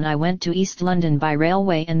William's Town I went to East London by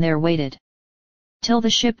railway and there waited till the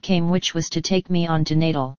ship came which was to take me on to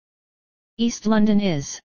Natal. East London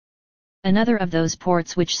is another of those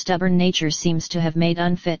ports which stubborn nature seems to have made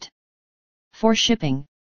unfit for shipping,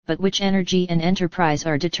 but which energy and enterprise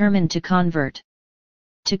are determined to convert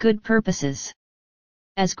to good purposes.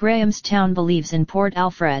 As Graham's Town believes in Port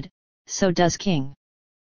Alfred, so does King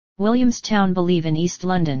William's Town believe in East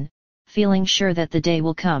London, feeling sure that the day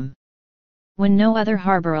will come when no other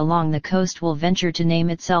harbour along the coast will venture to name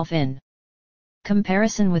itself in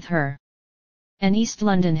comparison with her. And East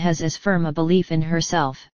London has as firm a belief in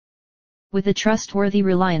herself, with a trustworthy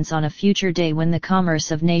reliance on a future day when the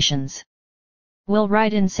commerce of nations will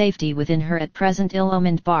ride in safety within her at present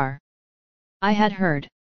ill-omened bar. I had heard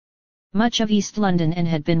much of East London and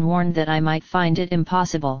had been warned that I might find it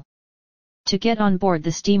impossible to get on board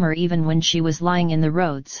the steamer even when she was lying in the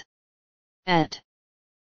roads. At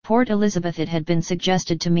Port Elizabeth it had been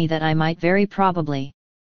suggested to me that I might very probably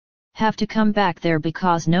have to come back there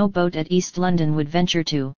because no boat at East London would venture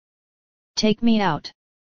to take me out.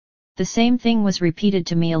 The same thing was repeated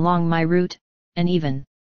to me along my route, and even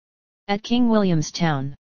at King William's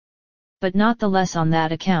Town. But not the less on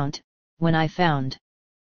that account, when I found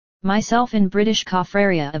myself in British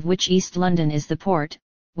Confraria, of which East London is the port,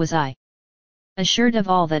 was I assured of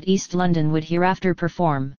all that East London would hereafter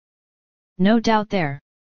perform. No doubt there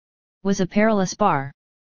was a perilous bar.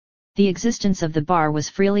 The existence of the bar was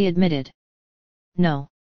freely admitted. No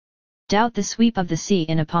doubt the sweep of the sea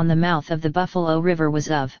in upon the mouth of the Buffalo River was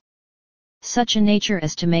of such a nature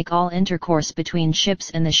as to make all intercourse between ships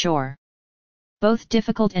and the shore both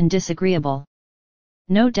difficult and disagreeable.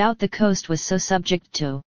 No doubt the coast was so subject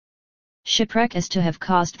to shipwreck as to have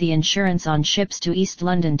caused the insurance on ships to East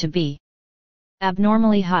London to be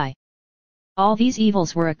abnormally high. All these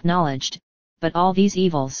evils were acknowledged, but all these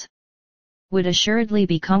evils would assuredly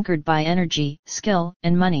be conquered by energy, skill,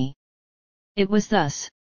 and money. It was thus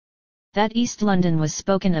that East London was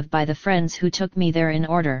spoken of by the friends who took me there in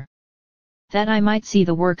order that I might see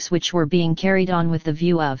the works which were being carried on with the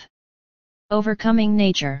view of overcoming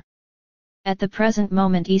nature. At the present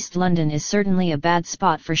moment East London is certainly a bad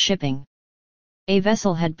spot for shipping. A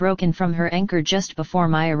vessel had broken from her anchor just before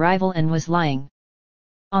my arrival and was lying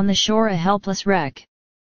on the shore a helpless wreck.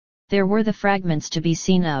 There were the fragments to be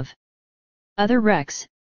seen of other wrecks,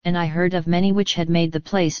 and I heard of many which had made the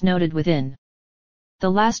place noted within the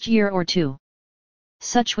last year or two.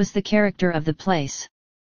 Such was the character of the place.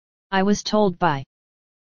 I was told by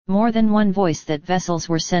more than one voice that vessels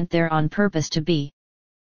were sent there on purpose to be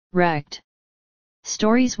wrecked.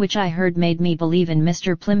 Stories which I heard made me believe in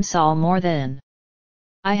Mr. Plimsoll more than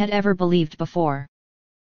I had ever believed before.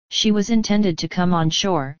 She was intended to come on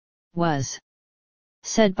shore, was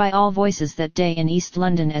said by all voices that day in East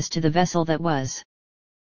London as to the vessel that was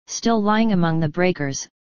still lying among the breakers,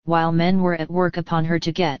 while men were at work upon her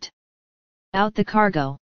to get out the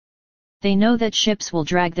cargo. They know that ships will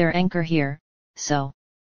drag their anchor here, so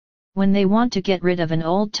when they want to get rid of an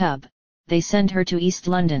old tub, they send her to East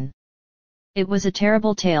London. It was a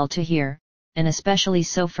terrible tale to hear, and especially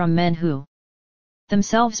so from men who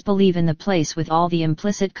themselves believe in the place with all the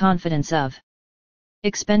implicit confidence of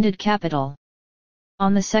expended capital.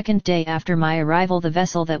 On the second day after my arrival, the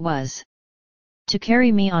vessel that was to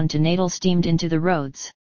carry me on to Natal steamed into the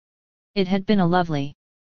roads. It had been a lovely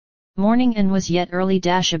morning and was yet early,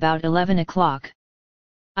 about 11 o'clock.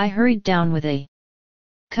 I hurried down with a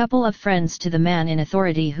couple of friends to the man in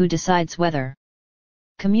authority who decides whether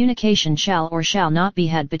communication shall or shall not be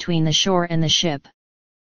had between the shore and the ship.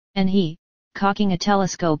 And he, cocking a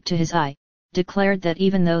telescope to his eye, declared that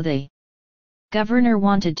even though the governor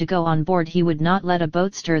wanted to go on board, he would not let a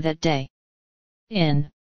boat stir that day. In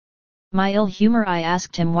my ill humor, I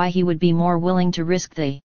asked him why he would be more willing to risk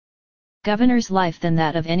the governor's life than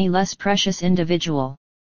that of any less precious individual.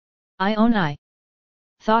 I own I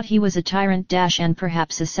thought he was a tyrant and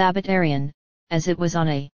perhaps a Sabbatarian, as it was on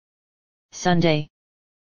a Sunday.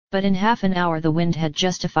 But in half an hour the wind had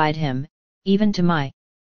justified him, even to my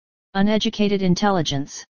uneducated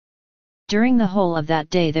intelligence. During the whole of that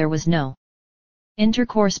day there was no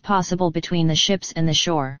intercourse possible between the ships and the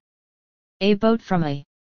shore. A boat from a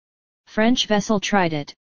French vessel tried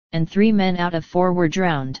it, and 3 men out of 4 were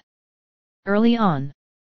drowned. Early on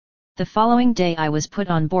the following day I was put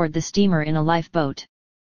on board the steamer in a lifeboat.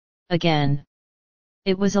 Again,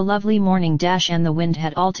 it was a lovely morning and the wind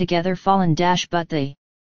had altogether fallen but the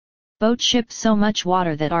boat shipped so much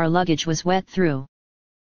water that our luggage was wet through.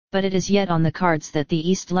 But it is yet on the cards that the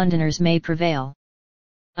East Londoners may prevail.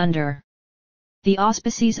 Under the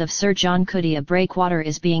auspices of Sir John Cuddy, a breakwater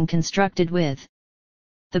is being constructed with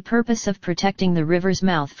the purpose of protecting the river's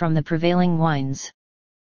mouth from the prevailing winds.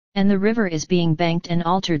 And the river is being banked and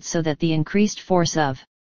altered so that the increased force of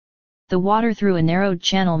the water through a narrowed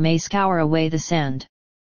channel may scour away the sand.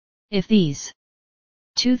 If these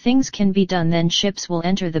 2 things can be done, then ships will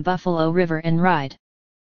enter the Buffalo River and ride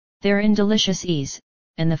there in delicious ease,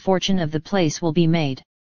 and the fortune of the place will be made.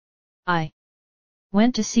 I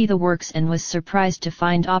went to see the works and was surprised to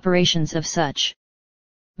find operations of such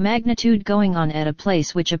magnitude going on at a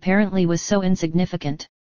place which apparently was so insignificant.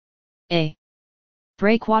 A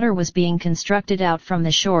breakwater was being constructed out from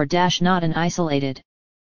the shore, not an isolated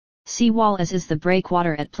sea wall as is the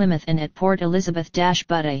breakwater at Plymouth and at Port Elizabeth,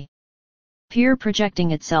 but a pier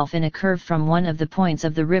projecting itself in a curve from one of the points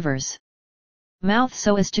of the river's mouth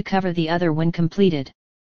so as to cover the other when completed.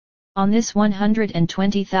 On this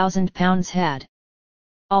 £120,000 had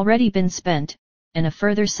already been spent, and a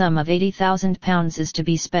further sum of £80,000 is to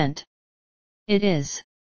be spent. It is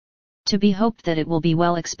to be hoped that it will be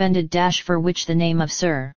well expended for which the name of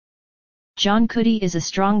Sir John Cuddy is a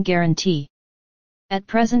strong guarantee. At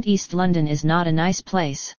present East London is not a nice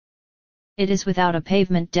place. It is without a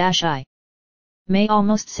pavement I may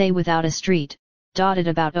almost say without a street, dotted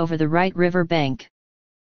about over the right river bank.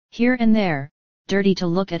 Here and there, dirty to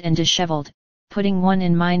look at and dishevelled, putting one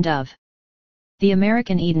in mind of the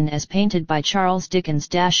American Eden as painted by Charles Dickens,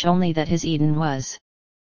 only that his Eden was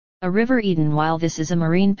a river Eden while this is a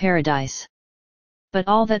marine paradise. But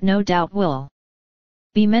all that no doubt will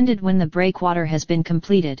be mended when the breakwater has been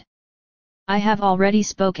completed. I have already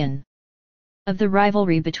spoken of the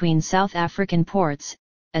rivalry between South African ports,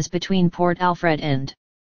 as between Port Alfred and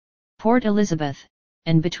Port Elizabeth,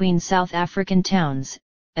 and between South African towns,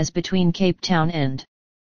 as between Cape Town and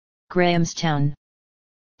Grahamstown.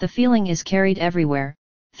 The feeling is carried everywhere,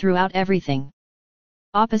 throughout everything.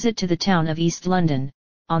 Opposite to the town of East London,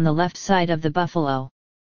 on the left side of the Buffalo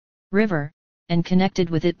River, and connected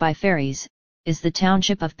with it by ferries, is the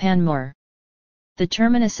township of Panmure. The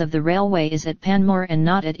terminus of the railway is at Panmure and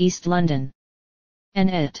not at East London.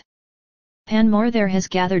 And at Panmure there has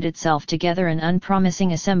gathered itself together an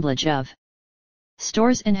unpromising assemblage of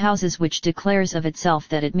stores and houses which declares of itself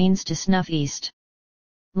that it means to snuff East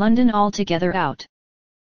London altogether out.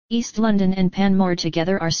 East London and Panmure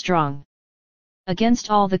together are strong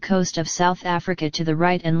against all the coast of South Africa to the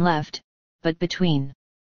right and left, but between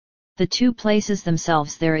the 2 places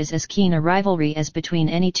themselves there is as keen a rivalry as between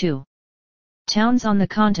any 2 towns on the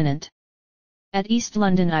continent. At East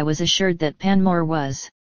London I was assured that Panmure was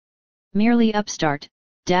merely upstart,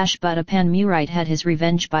 but a Panmurite had his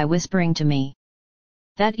revenge by whispering to me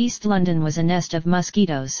that East London was a nest of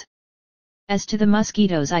mosquitoes. As to the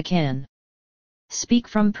mosquitoes I can speak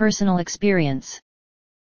from personal experience.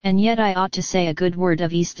 And yet I ought to say a good word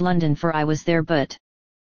of East London, for I was there but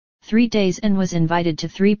 3 days and was invited to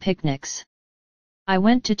 3 picnics. I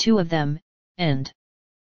went to 2 of them, and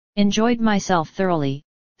enjoyed myself thoroughly,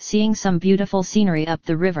 seeing some beautiful scenery up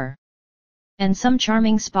the river, and some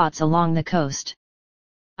charming spots along the coast.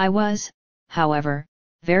 I was, however,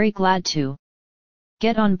 very glad to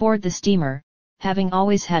get on board the steamer, having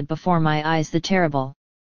always had before my eyes the terrible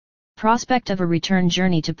prospect of a return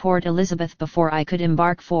journey to Port Elizabeth before I could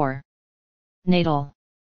embark for Natal.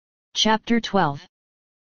 Chapter 12.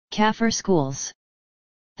 Kaffir Schools.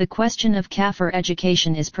 The question of Kaffir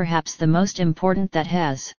education is perhaps the most important that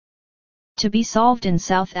has to be solved in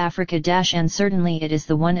South Africa. And certainly it is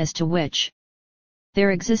the one as to which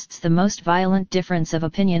there exists the most violent difference of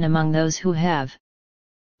opinion among those who have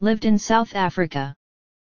lived in South Africa.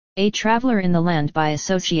 A traveler in the land by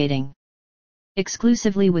associating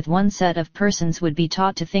exclusively with one set of persons would be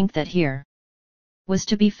taught to think that here was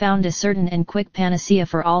to be found a certain and quick panacea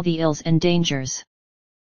for all the ills and dangers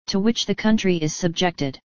to which the country is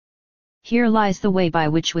subjected. Here lies the way by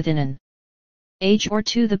which within an age or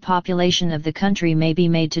 2 the population of the country may be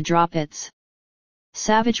made to drop its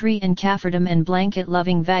savagery and Kaffirdom and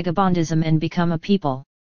blanket-loving vagabondism and become a people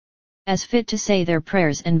as fit to say their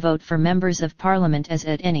prayers and vote for members of Parliament as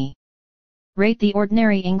at any rate the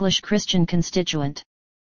ordinary English Christian constituent.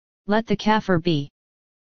 Let the Kaffir be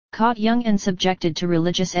caught young and subjected to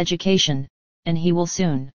religious education, and he will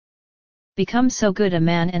soon become so good a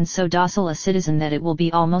man and so docile a citizen that it will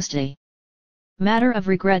be almost a matter of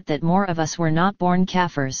regret that more of us were not born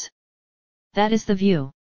Kaffirs. That is the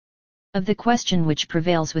view of the question which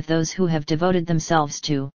prevails with those who have devoted themselves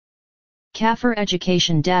to Kaffir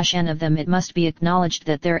education. And of them it must be acknowledged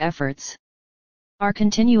that their efforts are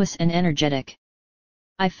continuous and energetic.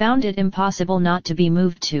 I found it impossible not to be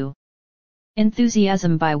moved to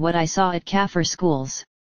enthusiasm by what I saw at Kaffir schools.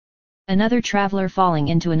 Another traveler falling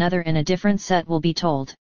into another in a different set will be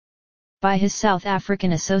told by his South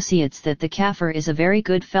African associates that the Kaffir is a very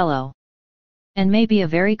good fellow, and may be a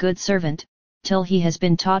very good servant, till he has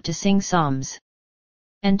been taught to sing psalms,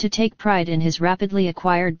 and to take pride in his rapidly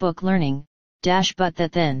acquired book learning, but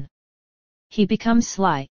that then he becomes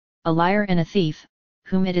sly, a liar and a thief,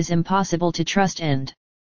 whom it is impossible to trust and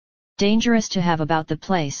dangerous to have about the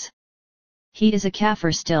place. He is a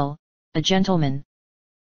Kaffir still, a gentleman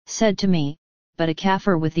said to me, but a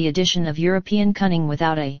Kaffir with the addition of European cunning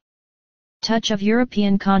without a touch of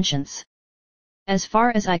European conscience. As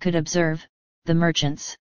far as I could observe, the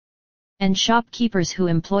merchants and shopkeepers who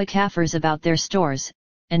employ Kaffirs about their stores,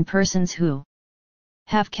 and persons who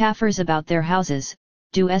have Kaffirs about their houses,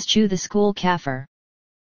 do eschew the school Kaffir.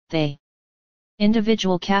 They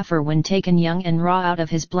individual Kaffir, when taken young and raw out of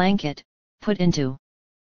his blanket, put into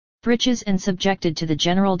breeches and subjected to the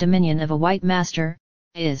general dominion of a white master,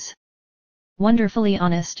 is wonderfully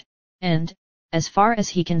honest, and, as far as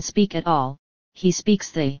he can speak at all, he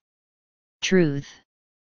speaks the truth.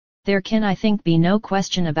 There can, I think, be no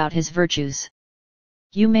question about his virtues.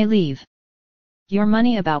 You may leave your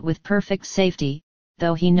money about with perfect safety,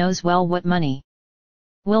 though he knows well what money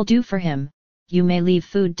will do for him. You may leave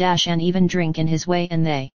food and even drink in his way and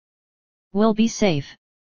they will be safe.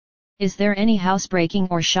 Is there any housebreaking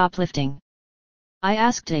or shoplifting? I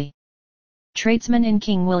asked a tradesman in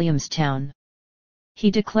King Williamstown.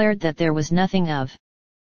 He declared that there was nothing of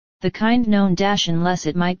the kind known unless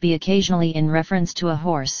it might be occasionally in reference to a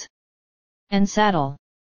horse and saddle.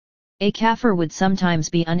 A Kaffir would sometimes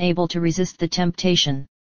be unable to resist the temptation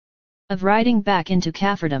of riding back into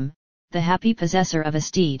Kaffirdom, the happy possessor of a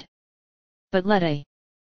steed. But let a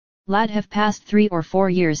lad have passed 3 or 4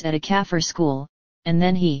 years at a Kaffir school, and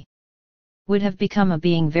then he would have become a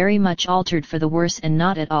being very much altered for the worse and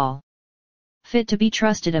not at all fit to be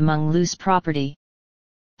trusted among loose property.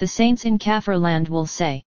 The saints in Kaffir land will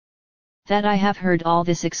say that I have heard all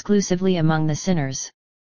this exclusively among the sinners.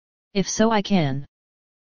 If so, I can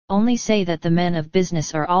only say that the men of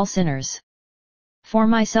business are all sinners. For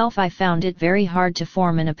myself, I found it very hard to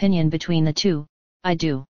form an opinion between the two. I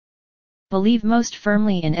do believe most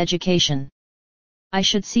firmly in education. I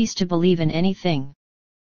should cease to believe in anything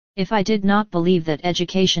if I did not believe that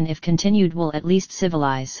education, if continued, will at least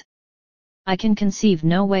civilize. I can conceive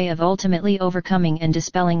no way of ultimately overcoming and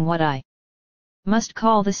dispelling what I must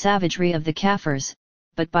call the savagery of the Kaffirs,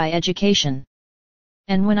 but by education.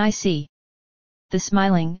 And when I see the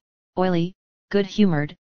smiling, oily,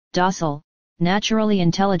 good-humored, docile, naturally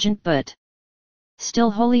intelligent but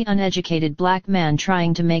still wholly uneducated black man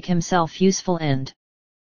trying to make himself useful and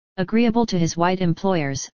agreeable to his white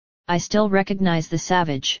employers, I still recognize the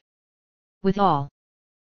savage. With all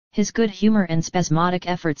his good humor and spasmodic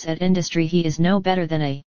efforts at industry, he is no better than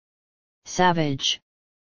a savage.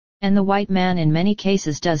 And the white man in many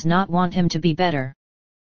cases does not want him to be better.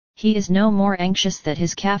 He is no more anxious that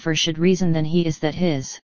his Kaffir should reason than he is that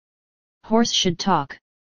his horse should talk.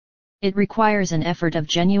 It requires an effort of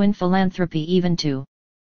genuine philanthropy even to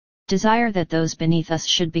desire that those beneath us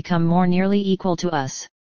should become more nearly equal to us.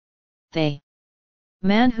 The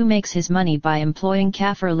man who makes his money by employing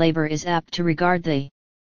Kaffir labor is apt to regard the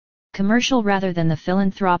commercial rather than the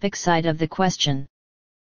philanthropic side of the question.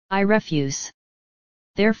 I refuse,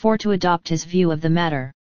 therefore, to adopt his view of the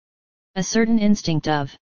matter. A certain instinct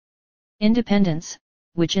of independence,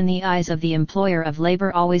 which in the eyes of the employer of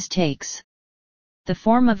labor always takes the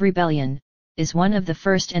form of rebellion, is one of the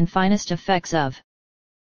first and finest effects of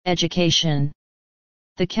education.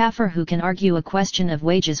 The Kaffir who can argue a question of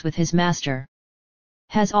wages with his master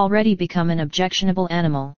has already become an objectionable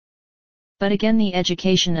animal. But again, the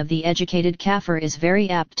education of the educated Kaffir is very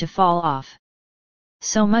apt to fall off.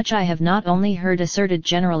 So much I have not only heard asserted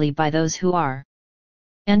generally by those who are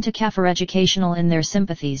anti-Kaffir educational in their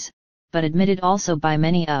sympathies, but admitted also by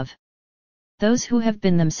many of those who have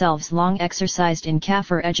been themselves long exercised in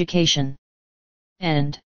Kaffir education.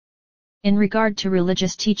 And in regard to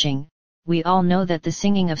religious teaching, we all know that the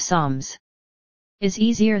singing of psalms is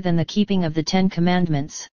easier than the keeping of the 10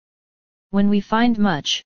 Commandments. When we find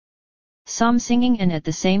much psalm singing and at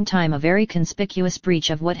the same time a very conspicuous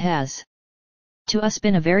breach of what has to us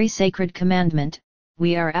been a very sacred commandment,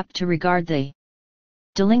 we are apt to regard the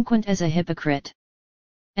delinquent as a hypocrite.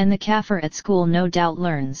 And the Kaffir at school no doubt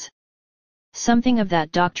learns something of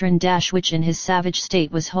that doctrine which in his savage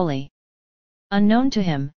state was wholly unknown to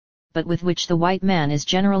him, but with which the white man is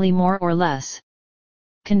generally more or less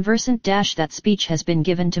conversant. That speech has been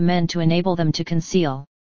given to men to enable them to conceal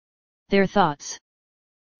their thoughts.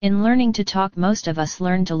 In learning to talk, most of us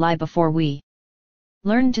learn to lie before we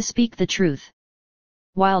learn to speak the truth.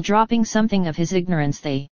 While dropping something of his ignorance,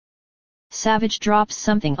 the savage drops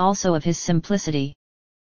something also of his simplicity.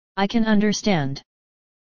 I can understand,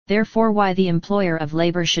 therefore, why the employer of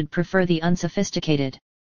labor should prefer the unsophisticated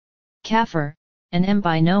Kaffir, and am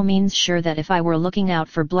by no means sure that if I were looking out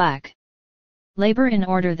for black labor in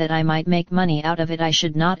order that I might make money out of it, I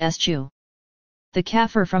should not eschew the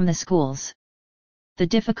Kaffir from the schools. The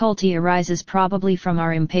difficulty arises probably from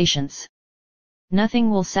our impatience. Nothing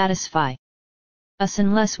will satisfy us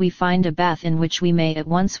unless we find a bath in which we may at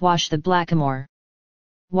once wash the blackamoor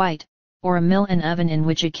white, or a mill and oven in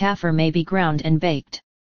which a Kaffir may be ground and baked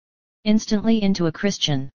instantly into a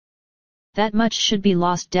Christian. That much should be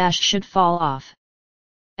lost should fall off.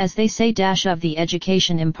 As they say, of the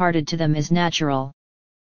education imparted to them is natural.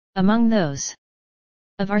 Among those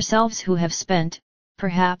of ourselves who have spent,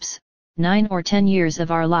 perhaps, 9 or 10 years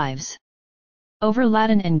of our lives over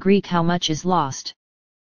Latin and Greek, how much is lost?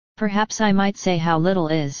 Perhaps I might say how little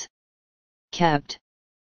is kept.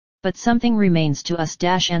 But something remains to us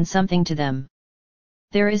and something to them.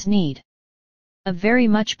 There is need of very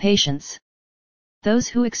much patience. Those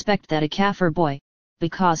who expect that a Kaffir boy,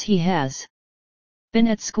 because he has been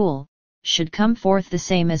at school, should come forth the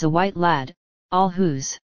same as a white lad, all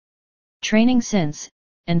whose training since,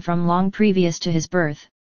 and from long previous to his birth,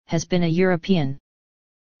 has been a European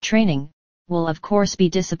training, will of course be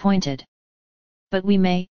disappointed. But we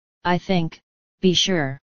may, I think, be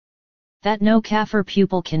sure that no Kaffir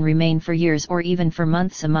pupil can remain for years or even for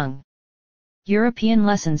months among European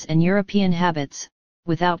lessons and European habits,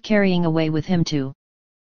 without carrying away with him to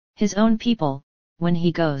his own people, when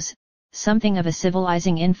he goes, something of a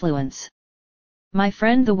civilizing influence. My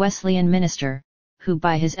friend the Wesleyan minister, who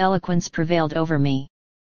by his eloquence prevailed over me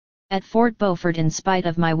at Fort Beaufort in spite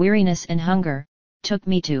of my weariness and hunger, took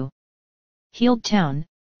me to Heald Town,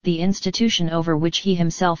 the institution over which he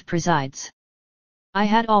himself presides. I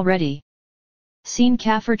had already seen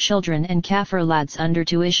Kaffir children and Kaffir lads under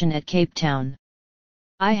tuition at Cape Town.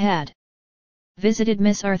 I had visited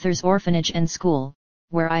Miss Arthur's orphanage and school,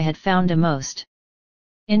 where I had found a most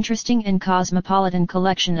interesting and cosmopolitan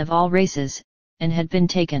collection of all races, and had been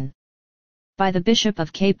taken by the Bishop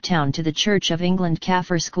of Cape Town to the Church of England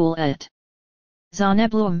Kaffir school at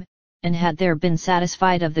Zonnebloem, and had there been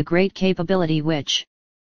satisfied of the great capability which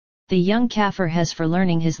the young Kaffir has for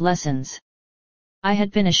learning his lessons. I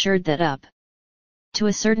had been assured that up to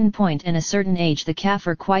a certain point and a certain age the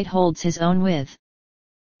Kaffir quite holds his own with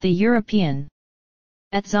the European.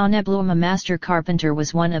 At Zonnebloem a master carpenter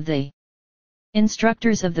was one of the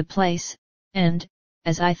instructors of the place, and,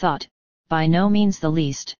 as I thought, by no means the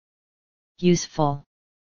least useful.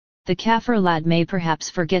 The Kaffir lad may perhaps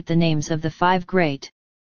forget the names of the 5 great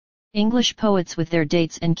English poets with their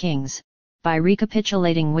dates and kings, by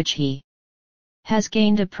recapitulating which he has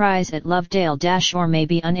gained a prize at Lovedale or may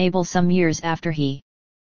be unable some years after he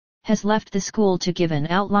has left the school to give an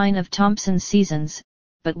outline of Thompson's seasons,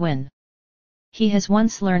 but when he has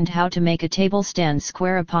once learned how to make a table stand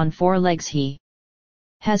square upon 4 legs, he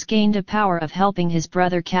has gained a power of helping his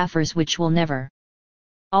brother Kaffirs which will never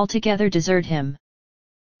altogether desert him.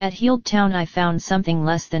 At Heald Town I found something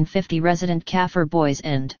less than 50 resident Kaffir boys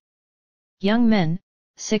and young men,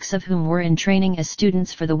 6 of whom were in training as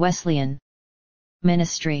students for the Wesleyan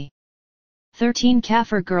ministry. 13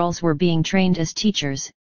 Kaffir girls were being trained as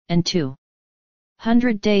teachers, and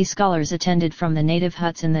 200 day scholars attended from the native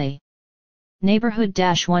huts in the neighborhood.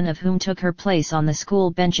 One of whom took her place on the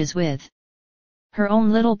school benches with her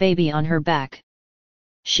own little baby on her back.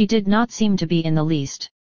 She did not seem to be in the least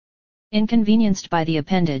inconvenienced by the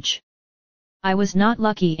appendage. I was not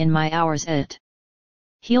lucky in my hours at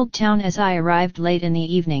Heald Town, as I arrived late in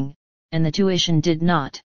the evening, and the tuition did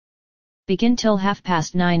not begin till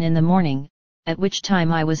 9:30 in the morning, at which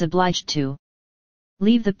time I was obliged to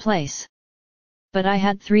leave the place. But I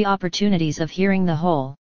had 3 opportunities of hearing the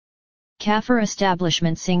whole Kaffir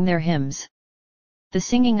establishment sing their hymns. The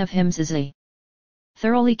singing of hymns is a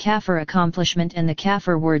thoroughly Kaffir accomplishment, and the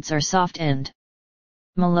Kaffir words are soft and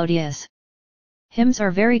melodious. Hymns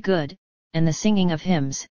are very good, and the singing of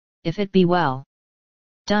hymns, if it be well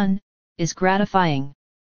done, is gratifying.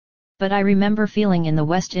 But I remember feeling in the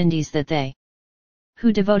West Indies that they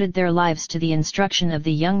who devoted their lives to the instruction of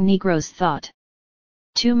the young Negroes thought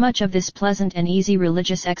too much of this pleasant and easy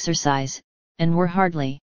religious exercise, and were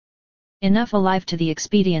hardly enough alive to the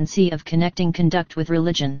expediency of connecting conduct with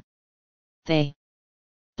religion. They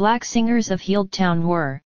black singers of Heald Town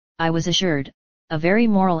were, I was assured, a very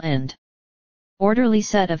moral and orderly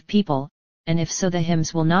set of people, and if so the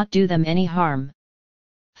hymns will not do them any harm.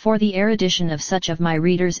 For the erudition of such of my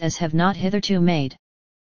readers as have not hitherto made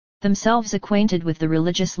themselves acquainted with the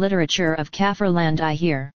religious literature of Kaffir land, I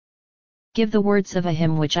here give the words of a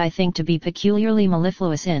hymn which I think to be peculiarly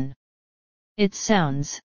mellifluous in its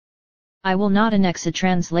sounds. I will not annex a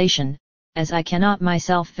translation, as I cannot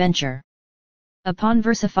myself venture upon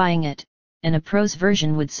versifying it, and a prose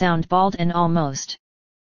version would sound bald and almost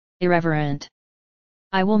irreverent.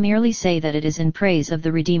 I will merely say that it is in praise of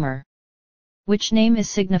the Redeemer, which name is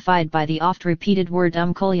signified by the oft-repeated word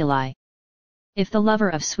Kolili. If the lover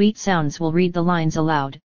of sweet sounds will read the lines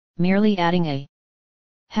aloud, merely adding a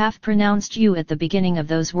half-pronounced U at the beginning of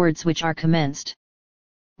those words which are commenced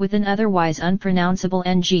with an otherwise unpronounceable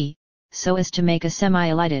ng, so as to make a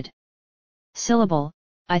semi-elided syllable,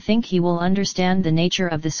 I think he will understand the nature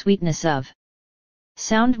of the sweetness of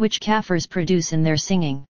sound which Kaffirs produce in their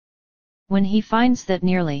singing. When he finds that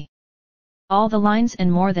nearly all the lines and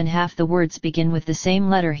more than half the words begin with the same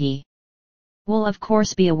letter, he will of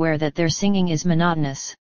course be aware that their singing is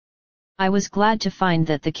monotonous. I was glad to find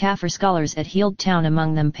that the Kaffir scholars at Heald Town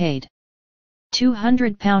among them paid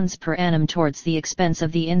 £200 per annum towards the expense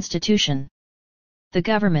of the institution. The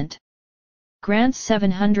government grants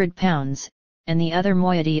 £700, and the other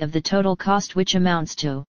moiety of the total cost, which amounts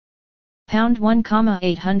to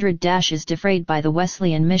 £1,800, is defrayed by the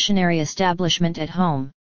Wesleyan missionary establishment at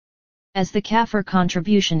home. As the Kaffir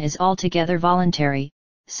contribution is altogether voluntary,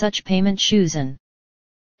 such payment shews an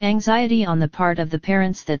anxiety on the part of the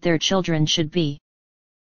parents that their children should be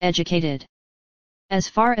educated. As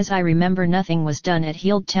far as I remember, nothing was done at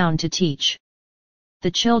Heald Town to teach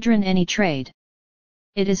the children any trade.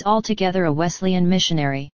 It is altogether a Wesleyan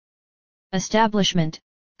missionary establishment,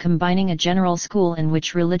 combining a general school in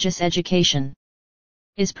which religious education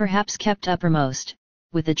is perhaps kept uppermost,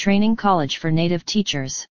 with a training college for native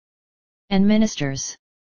teachers and ministers.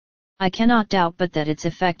 I cannot doubt but that its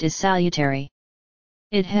effect is salutary.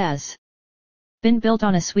 It has been built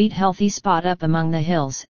on a sweet healthy spot up among the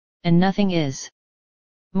hills, and nothing is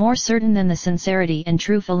more certain than the sincerity and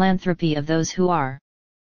true philanthropy of those who are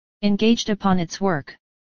engaged upon its work.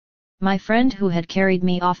 My friend who had carried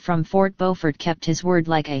me off from Fort Beaufort kept his word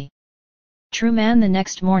like a true man the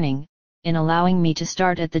next morning, in allowing me to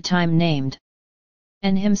start at the time named,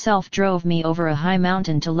 and himself drove me over a high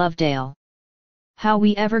mountain to Lovedale. How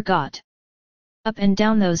we ever got up and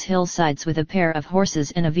down those hillsides with a pair of horses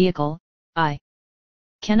in a vehicle, I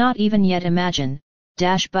cannot even yet imagine,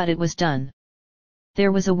 but it was done.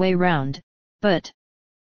 There was a way round, but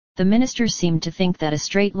the minister seemed to think that a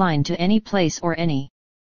straight line to any place or any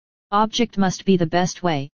object must be the best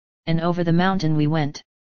way, and over the mountain we went.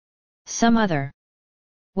 Some other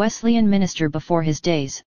Wesleyan minister before his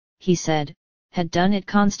days, he said, had done it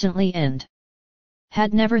constantly and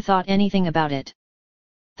had never thought anything about it.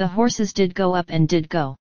 The horses did go up and did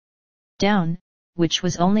go down, which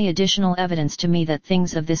was only additional evidence to me that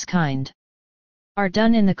things of this kind are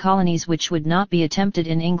done in the colonies which would not be attempted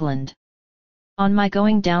in England. On my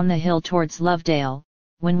going down the hill towards Lovedale,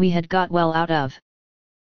 when we had got well out of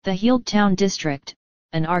the healed town district,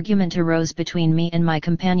 an argument arose between me and my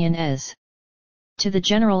companion as to the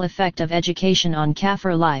general effect of education on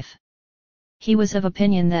Kaffir life. He was of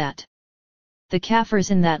opinion that the Kaffirs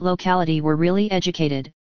in that locality were really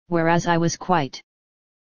educated, whereas I was quite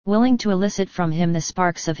willing to elicit from him the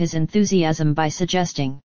sparks of his enthusiasm by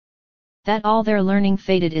suggesting that all their learning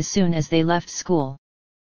faded as soon as they left school.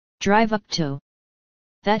 "Drive up to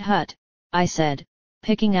that hut," I said,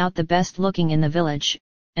 picking out the best looking in the village,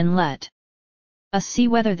 "and let us see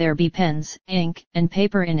whether there be pens, ink, and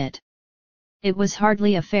paper in it." It was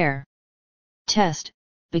hardly a fair test,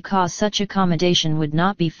 because such accommodation would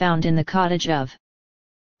not be found in the cottage of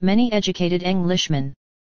many educated Englishmen.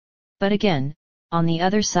 But again, on the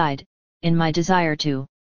other side, in my desire to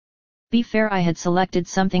be fair, I had selected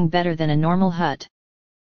something better than a normal hut.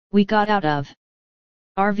 We got out of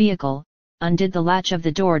our vehicle, undid the latch of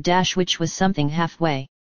the door which was something halfway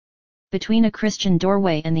between a Christian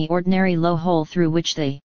doorway and the ordinary low hole through which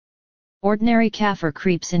the ordinary Kaffir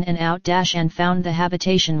creeps in and out and found the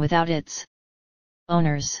habitation without its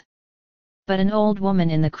owners. But an old woman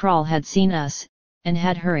in the kraal had seen us, and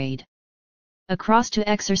had hurried across to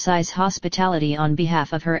exercise hospitality on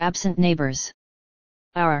behalf of her absent neighbors.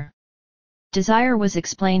 Our desire was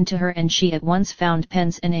explained to her, and she at once found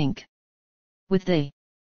pens and ink. With the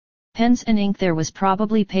pens and ink there was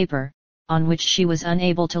probably paper, on which she was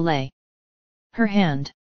unable to lay her hand.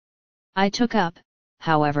 I took up,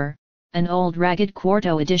 however, an old ragged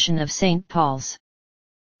quarto edition of St. Paul's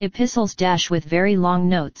Epistles with very long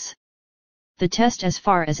notes. The test, as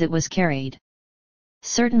far as it was carried,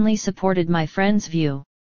 certainly supported my friend's view.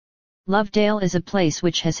 Lovedale is a place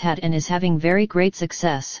which has had and is having very great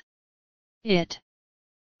success. It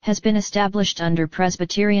has been established under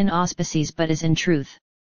Presbyterian auspices, but is in truth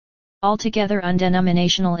altogether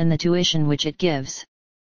undenominational in the tuition which it gives.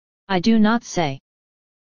 I do not say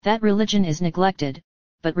that religion is neglected,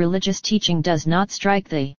 but religious teaching does not strike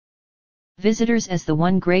the visitors as the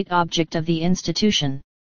one great object of the institution.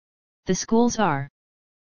 The schools are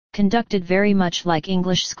conducted very much like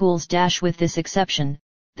English schools with this exception,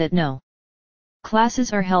 that no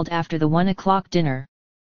classes are held after the 1 o'clock dinner.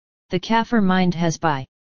 The Kaffir mind has by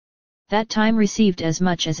that time received as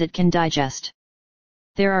much as it can digest.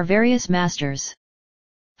 There are various masters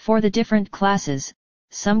for the different classes,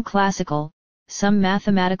 some classical, some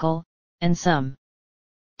mathematical, and some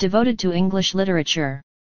devoted to English literature.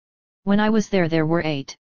 When I was there were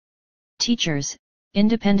 8 teachers,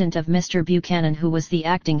 independent of Mr. Buchanan, who was the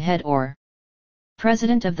acting head or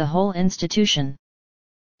president of the whole institution.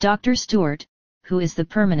 Dr. Stewart, who is the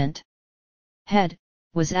permanent head,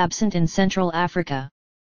 was absent in Central Africa.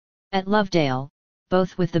 At Lovedale,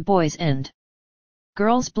 both with the boys and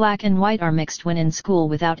girls black and white are mixed when in school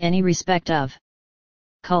without any respect of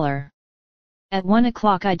color. At 1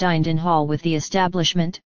 o'clock I dined in hall with the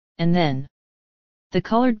establishment, and then the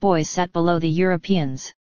colored boys sat below the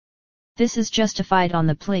Europeans. This is justified on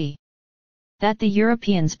the plea that the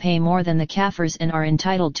Europeans pay more than the Kaffirs and are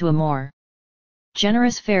entitled to a more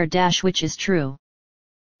generous fare which is true.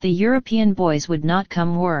 The European boys would not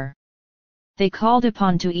come were they called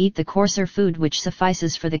upon to eat the coarser food which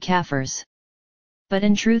suffices for the Kaffirs. But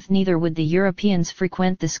in truth neither would the Europeans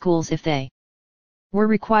frequent the schools if they were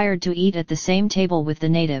required to eat at the same table with the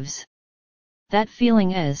natives. That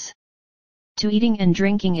feeling as to eating and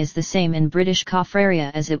drinking is the same in British Kaffraria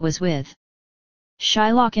as it was with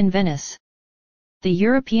Shylock in Venice. The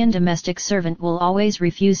European domestic servant will always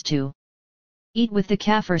refuse to eat with the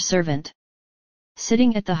Kaffir servant.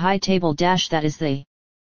 Sitting at the high table that is the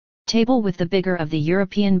table with the bigger of the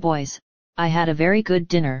European boys, I had a very good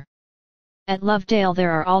dinner. At Lovedale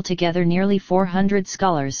there are altogether nearly 400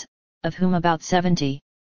 scholars, of whom about 70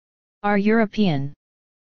 are European.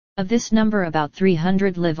 Of this number about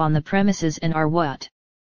 300 live on the premises and are what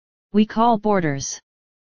we call boarders.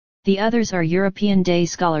 The others are European day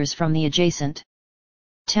scholars from the adjacent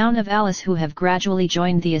town of Alice who have gradually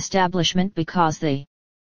joined the establishment because the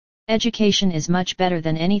education is much better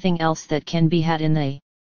than anything else that can be had in the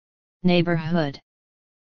neighborhood.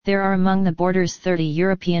 There are among the boarders 30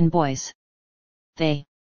 European boys. The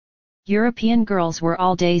European girls were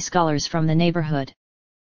all day scholars from the neighborhood.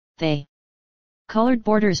 The colored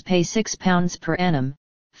boarders pay £6 per annum,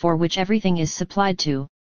 for which everything is supplied to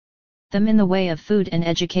them in the way of food and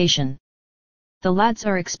education. The lads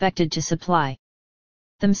are expected to supply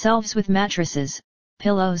themselves with mattresses,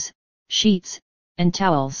 pillows, sheets, and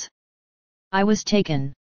towels. I was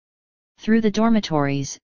taken through the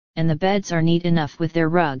dormitories, and the beds are neat enough with their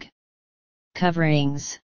rug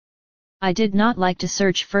coverings. I did not like to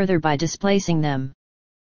search further by displacing them.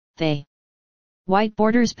 They white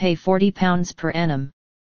boarders pay £40 per annum.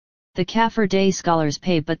 The Kaffir day scholars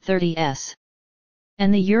pay but 30s.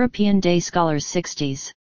 And the European day scholars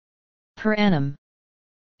 60s. Per annum.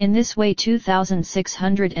 In this way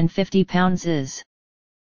 £2,650 is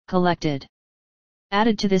collected.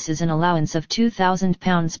 Added to this is an allowance of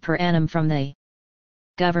 £2,000 per annum from the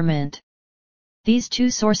government. These two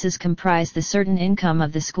sources comprise the certain income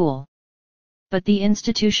of the school. But the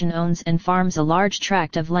institution owns and farms a large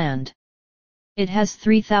tract of land. It has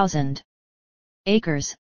 3,000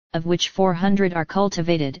 acres, of which 400 are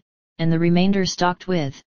cultivated, and the remainder stocked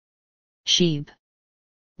with sheep.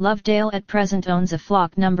 Lovedale at present owns a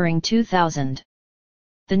flock numbering 2,000.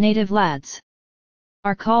 The native lads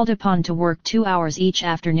are called upon to work 2 hours each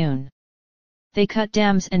afternoon. They cut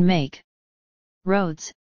dams and make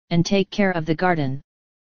roads, and take care of the garden.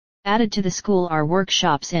 Added to the school are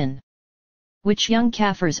workshops in which young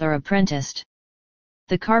Kaffirs are apprenticed.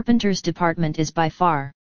 The carpenter's department is by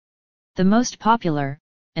far the most popular,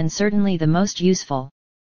 and certainly the most useful.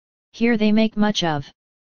 Here they make much of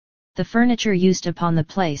the furniture used upon the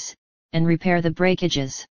place, and repair the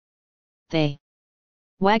breakages. They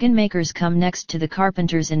wagon makers come next to the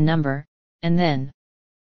carpenters in number, and then,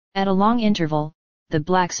 at a long interval, the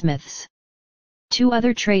blacksmiths. 2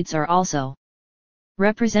 other trades are also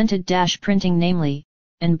represented: printing namely,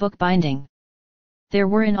 and bookbinding. There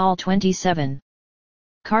were in all 27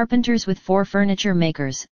 carpenters with 4 furniture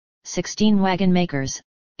makers, 16 wagon makers,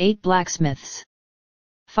 8 blacksmiths,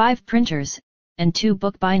 5 printers, and 2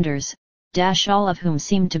 bookbinders, all of whom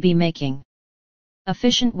seemed to be making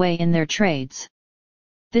efficient way in their trades.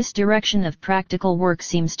 This direction of practical work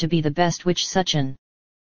seems to be the best which such an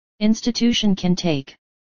institution can take.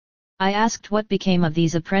 I asked what became of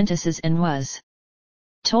these apprentices and was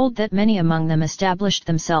told that many among them established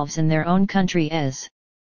themselves in their own country as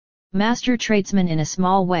master tradesmen in a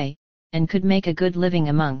small way, and could make a good living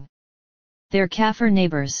among their Kaffir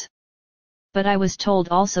neighbors. But I was told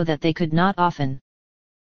also that they could not often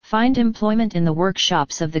find employment in the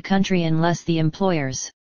workshops of the country unless the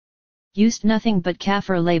employers used nothing but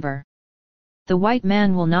Kaffir labor. The white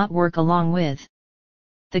man will not work along with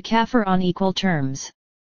the Kaffir on equal terms.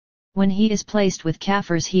 When he is placed with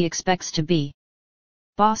Kaffirs he expects to be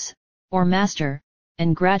boss, or master,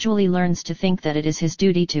 and gradually learns to think that it is his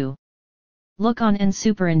duty to look on and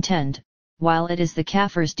superintend, while it is the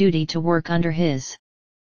Kaffir's duty to work under his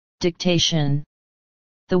dictation.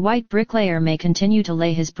 The white bricklayer may continue to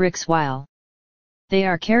lay his bricks while they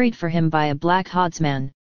are carried for him by a black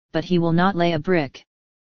hoddsman, but he will not lay a brick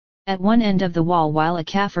at one end of the wall while a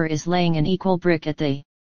Kaffir is laying an equal brick at the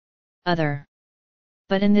other.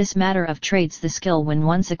 But in this matter of trades the skill when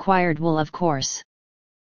once acquired will of course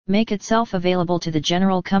make itself available to the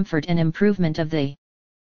general comfort and improvement of the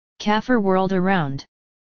Kaffir world around.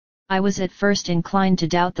 I was at first inclined to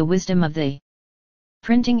doubt the wisdom of the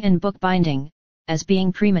printing and bookbinding, as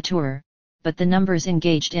being premature, but the numbers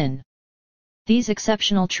engaged in these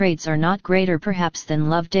exceptional trades are not greater perhaps than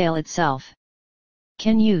Lovedale itself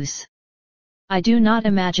can use. I do not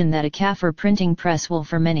imagine that a Kaffir printing press will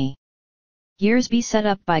for many years be set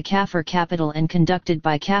up by Kaffir capital and conducted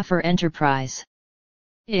by Kaffir enterprise.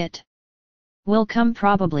 It will come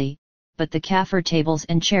probably, but the Kaffir tables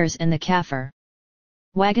and chairs and the Kaffir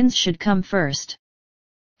wagons should come first.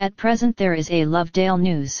 At present there is a Lovedale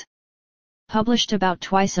News, published about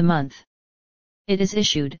twice a month. It is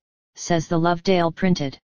issued, says the Lovedale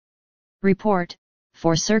Printed Report,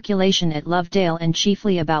 for circulation at Lovedale and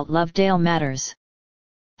chiefly about Lovedale matters.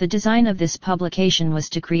 The design of this publication was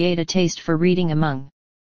to create a taste for reading among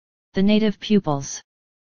the native pupils.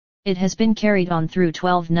 It has been carried on through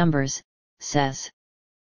 12 numbers, says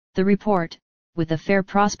the report, with a fair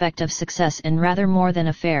prospect of success and rather more than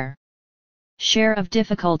a fair share of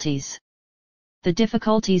difficulties. The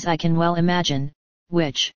difficulties I can well imagine,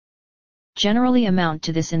 which generally amount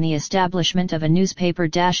to this in the establishment of a newspaper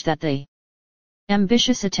that the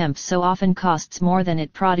ambitious attempt so often costs more than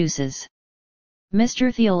it produces.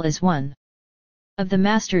 Mr. Thiel is one of the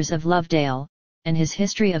masters of Lovedale, and his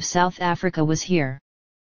history of South Africa was here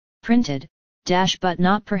printed, but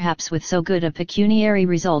not perhaps with so good a pecuniary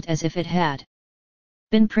result as if it had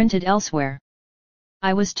been printed elsewhere.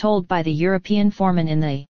 I was told by the European foreman in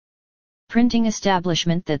the printing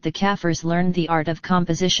establishment that the Kaffirs learned the art of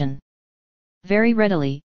composition very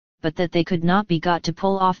readily, but that they could not be got to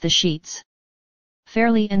pull off the sheets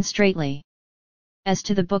fairly and straightly. As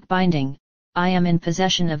to the bookbinding, I am in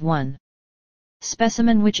possession of one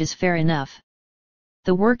specimen which is fair enough.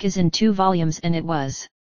 The work is in 2 volumes and it was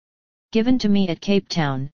given to me at Cape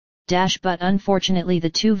Town, but unfortunately the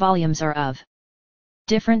two volumes are of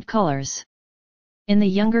different colors. In the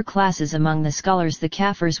younger classes among the scholars the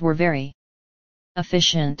Kafirs were very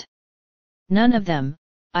efficient. None of them,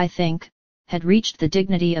 I think, had reached the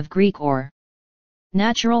dignity of Greek or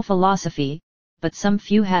natural philosophy, but some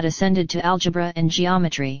few had ascended to algebra and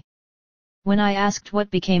geometry. When I asked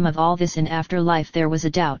what became of all this in after life there was a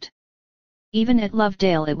doubt. Even at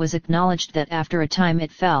Lovedale it was acknowledged that after a time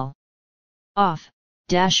it fell off,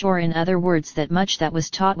 or in other words that much that was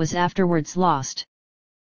taught was afterwards lost.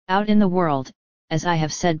 Out in the world, as I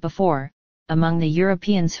have said before, among the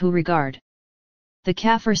Europeans who regard the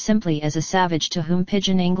Kafir simply as a savage to whom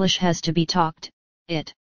pidgin English has to be talked,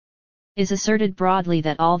 it is asserted broadly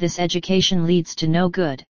that all this education leads to no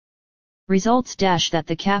good results. That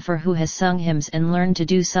the Kafir who has sung hymns and learned to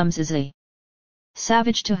do sums is a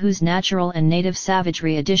savage to whose natural and native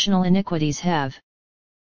savagery additional iniquities have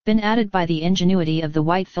been added by the ingenuity of the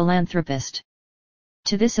white philanthropist.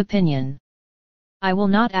 To this opinion I will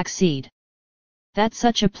not accede. That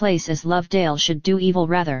such a place as Lovedale should do evil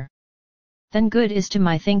rather than good is to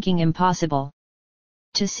my thinking impossible.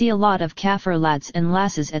 To see a lot of Kafir lads and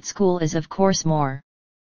lasses at school is of course more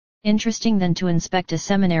interesting than to inspect a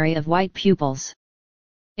seminary of white pupils.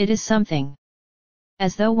 It is something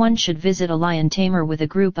as though one should visit a lion tamer with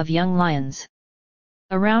a group of young lions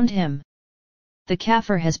around him. The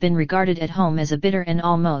Kafir has been regarded at home as a bitter and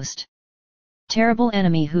almost terrible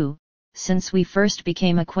enemy who, since we first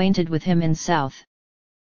became acquainted with him in South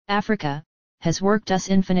Africa, has worked us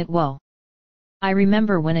infinite woe. I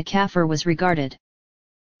remember when a Kafir was regarded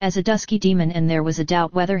as a dusky demon and there was a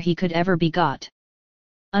doubt whether he could ever be got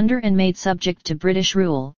under and made subject to British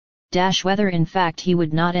rule, whether in fact he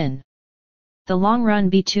would not in the long run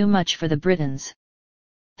be too much for the Britons.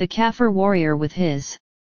 The Kafir warrior with his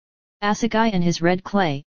assegai and his red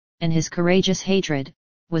clay, and his courageous hatred,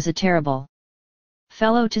 was a terrible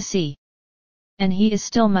fellow to see. And he is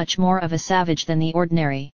still much more of a savage than the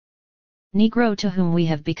ordinary Negro to whom we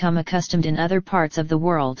have become accustomed in other parts of the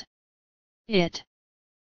world. It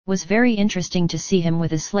was very interesting to see him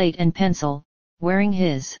with a slate and pencil, wearing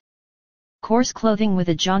his coarse clothing with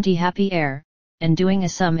a jaunty happy air, and doing a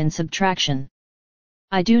sum and subtraction.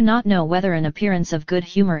 I do not know whether an appearance of good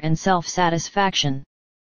humor and self-satisfaction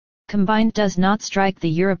combined does not strike the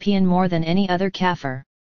European more than any other Kafir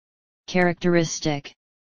characteristic.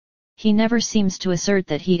 He never seems to assert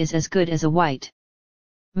that he is as good as a white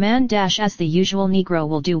man as the usual Negro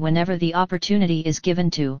will do whenever the opportunity is given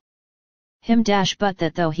to him but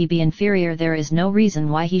that though he be inferior there is no reason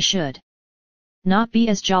why he should not be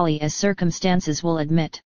as jolly as circumstances will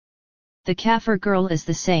admit. The Kafir girl is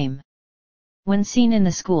the same. When seen in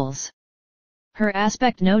the schools, her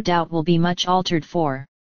aspect no doubt will be much altered for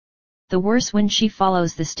the worse when she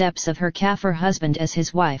follows the steps of her Kafir husband as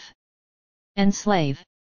his wife and slave.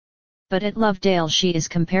 But at Lovedale she is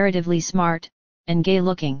comparatively smart, and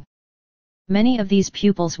gay-looking. Many of these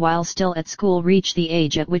pupils while still at school reach the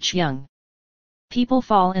age at which young people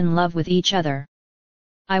fall in love with each other.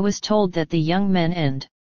 I was told that the young men and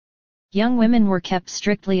young women were kept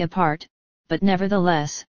strictly apart, but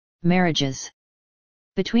nevertheless, marriages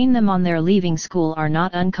between them on their leaving school are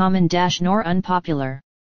not uncommon nor unpopular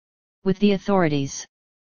with the authorities.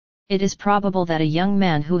 It is probable that a young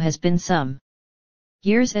man who has been some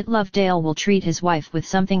years at Lovedale will treat his wife with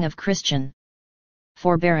something of Christian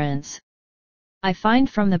forbearance. I find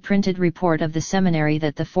from the printed report of the seminary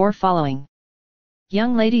that the four following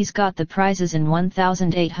young ladies got the prizes in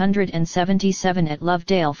 1877 at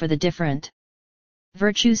Lovedale for the different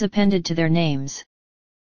virtues appended to their names.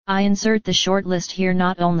 I insert the short list here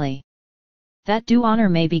not only that due honor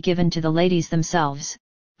may be given to the ladies themselves,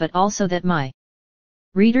 but also that my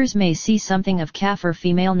readers may see something of Kafir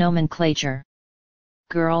female nomenclature.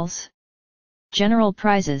 Girls. General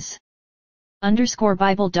prizes.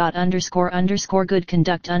 Bible. Good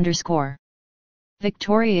conduct.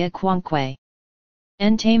 Victoria Kwankwe.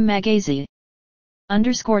 Entame Magazi.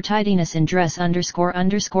 Tidiness in dress.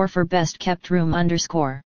 For best kept room.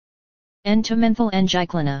 Entomenthal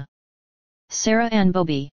Engiklina. Sarah Ann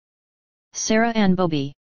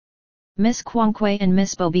Bobby. Miss Kwankwe and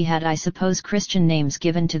Miss Bobby had I suppose Christian names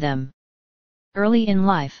given to them early in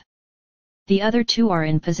life. The other two are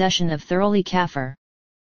in possession of thoroughly Kafir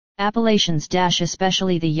appellations.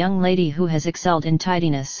 Especially the young lady who has excelled in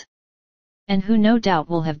tidiness, and who no doubt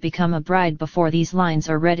will have become a bride before these lines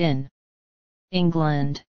are read in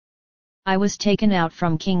England. I was taken out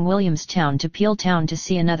from King William's Town to Peel Town to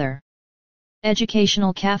see another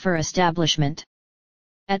educational Kafir establishment.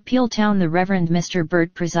 At Peel Town the Reverend Mr.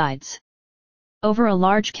 Burt presides over a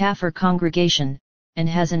large Kafir congregation, and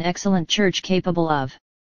has an excellent church capable of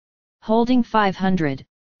holding 500,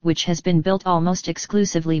 which has been built almost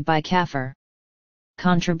exclusively by Kaffir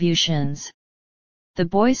contributions. The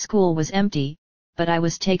boys' school was empty, but I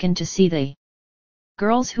was taken to see the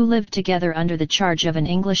girls who lived together under the charge of an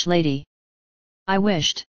English lady. I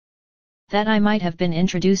wished that I might have been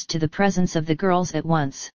introduced to the presence of the girls at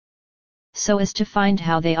once, so as to find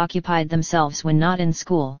how they occupied themselves when not in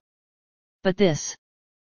school. But this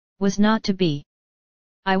was not to be.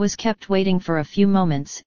 I was kept waiting for a few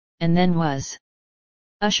moments, and then was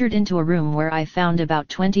ushered into a room where I found about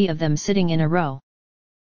 20 of them sitting in a row,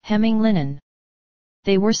 hemming linen.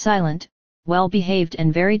 They were silent, well-behaved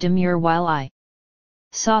and very demure while I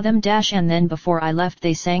saw them and then before I left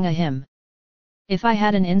they sang a hymn. If I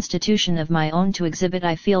had an institution of my own to exhibit,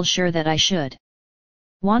 I feel sure that I should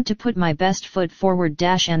want to put my best foot forward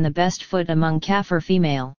and the best foot among Kaffir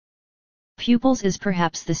female pupils is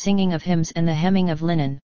perhaps the singing of hymns and the hemming of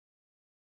linen.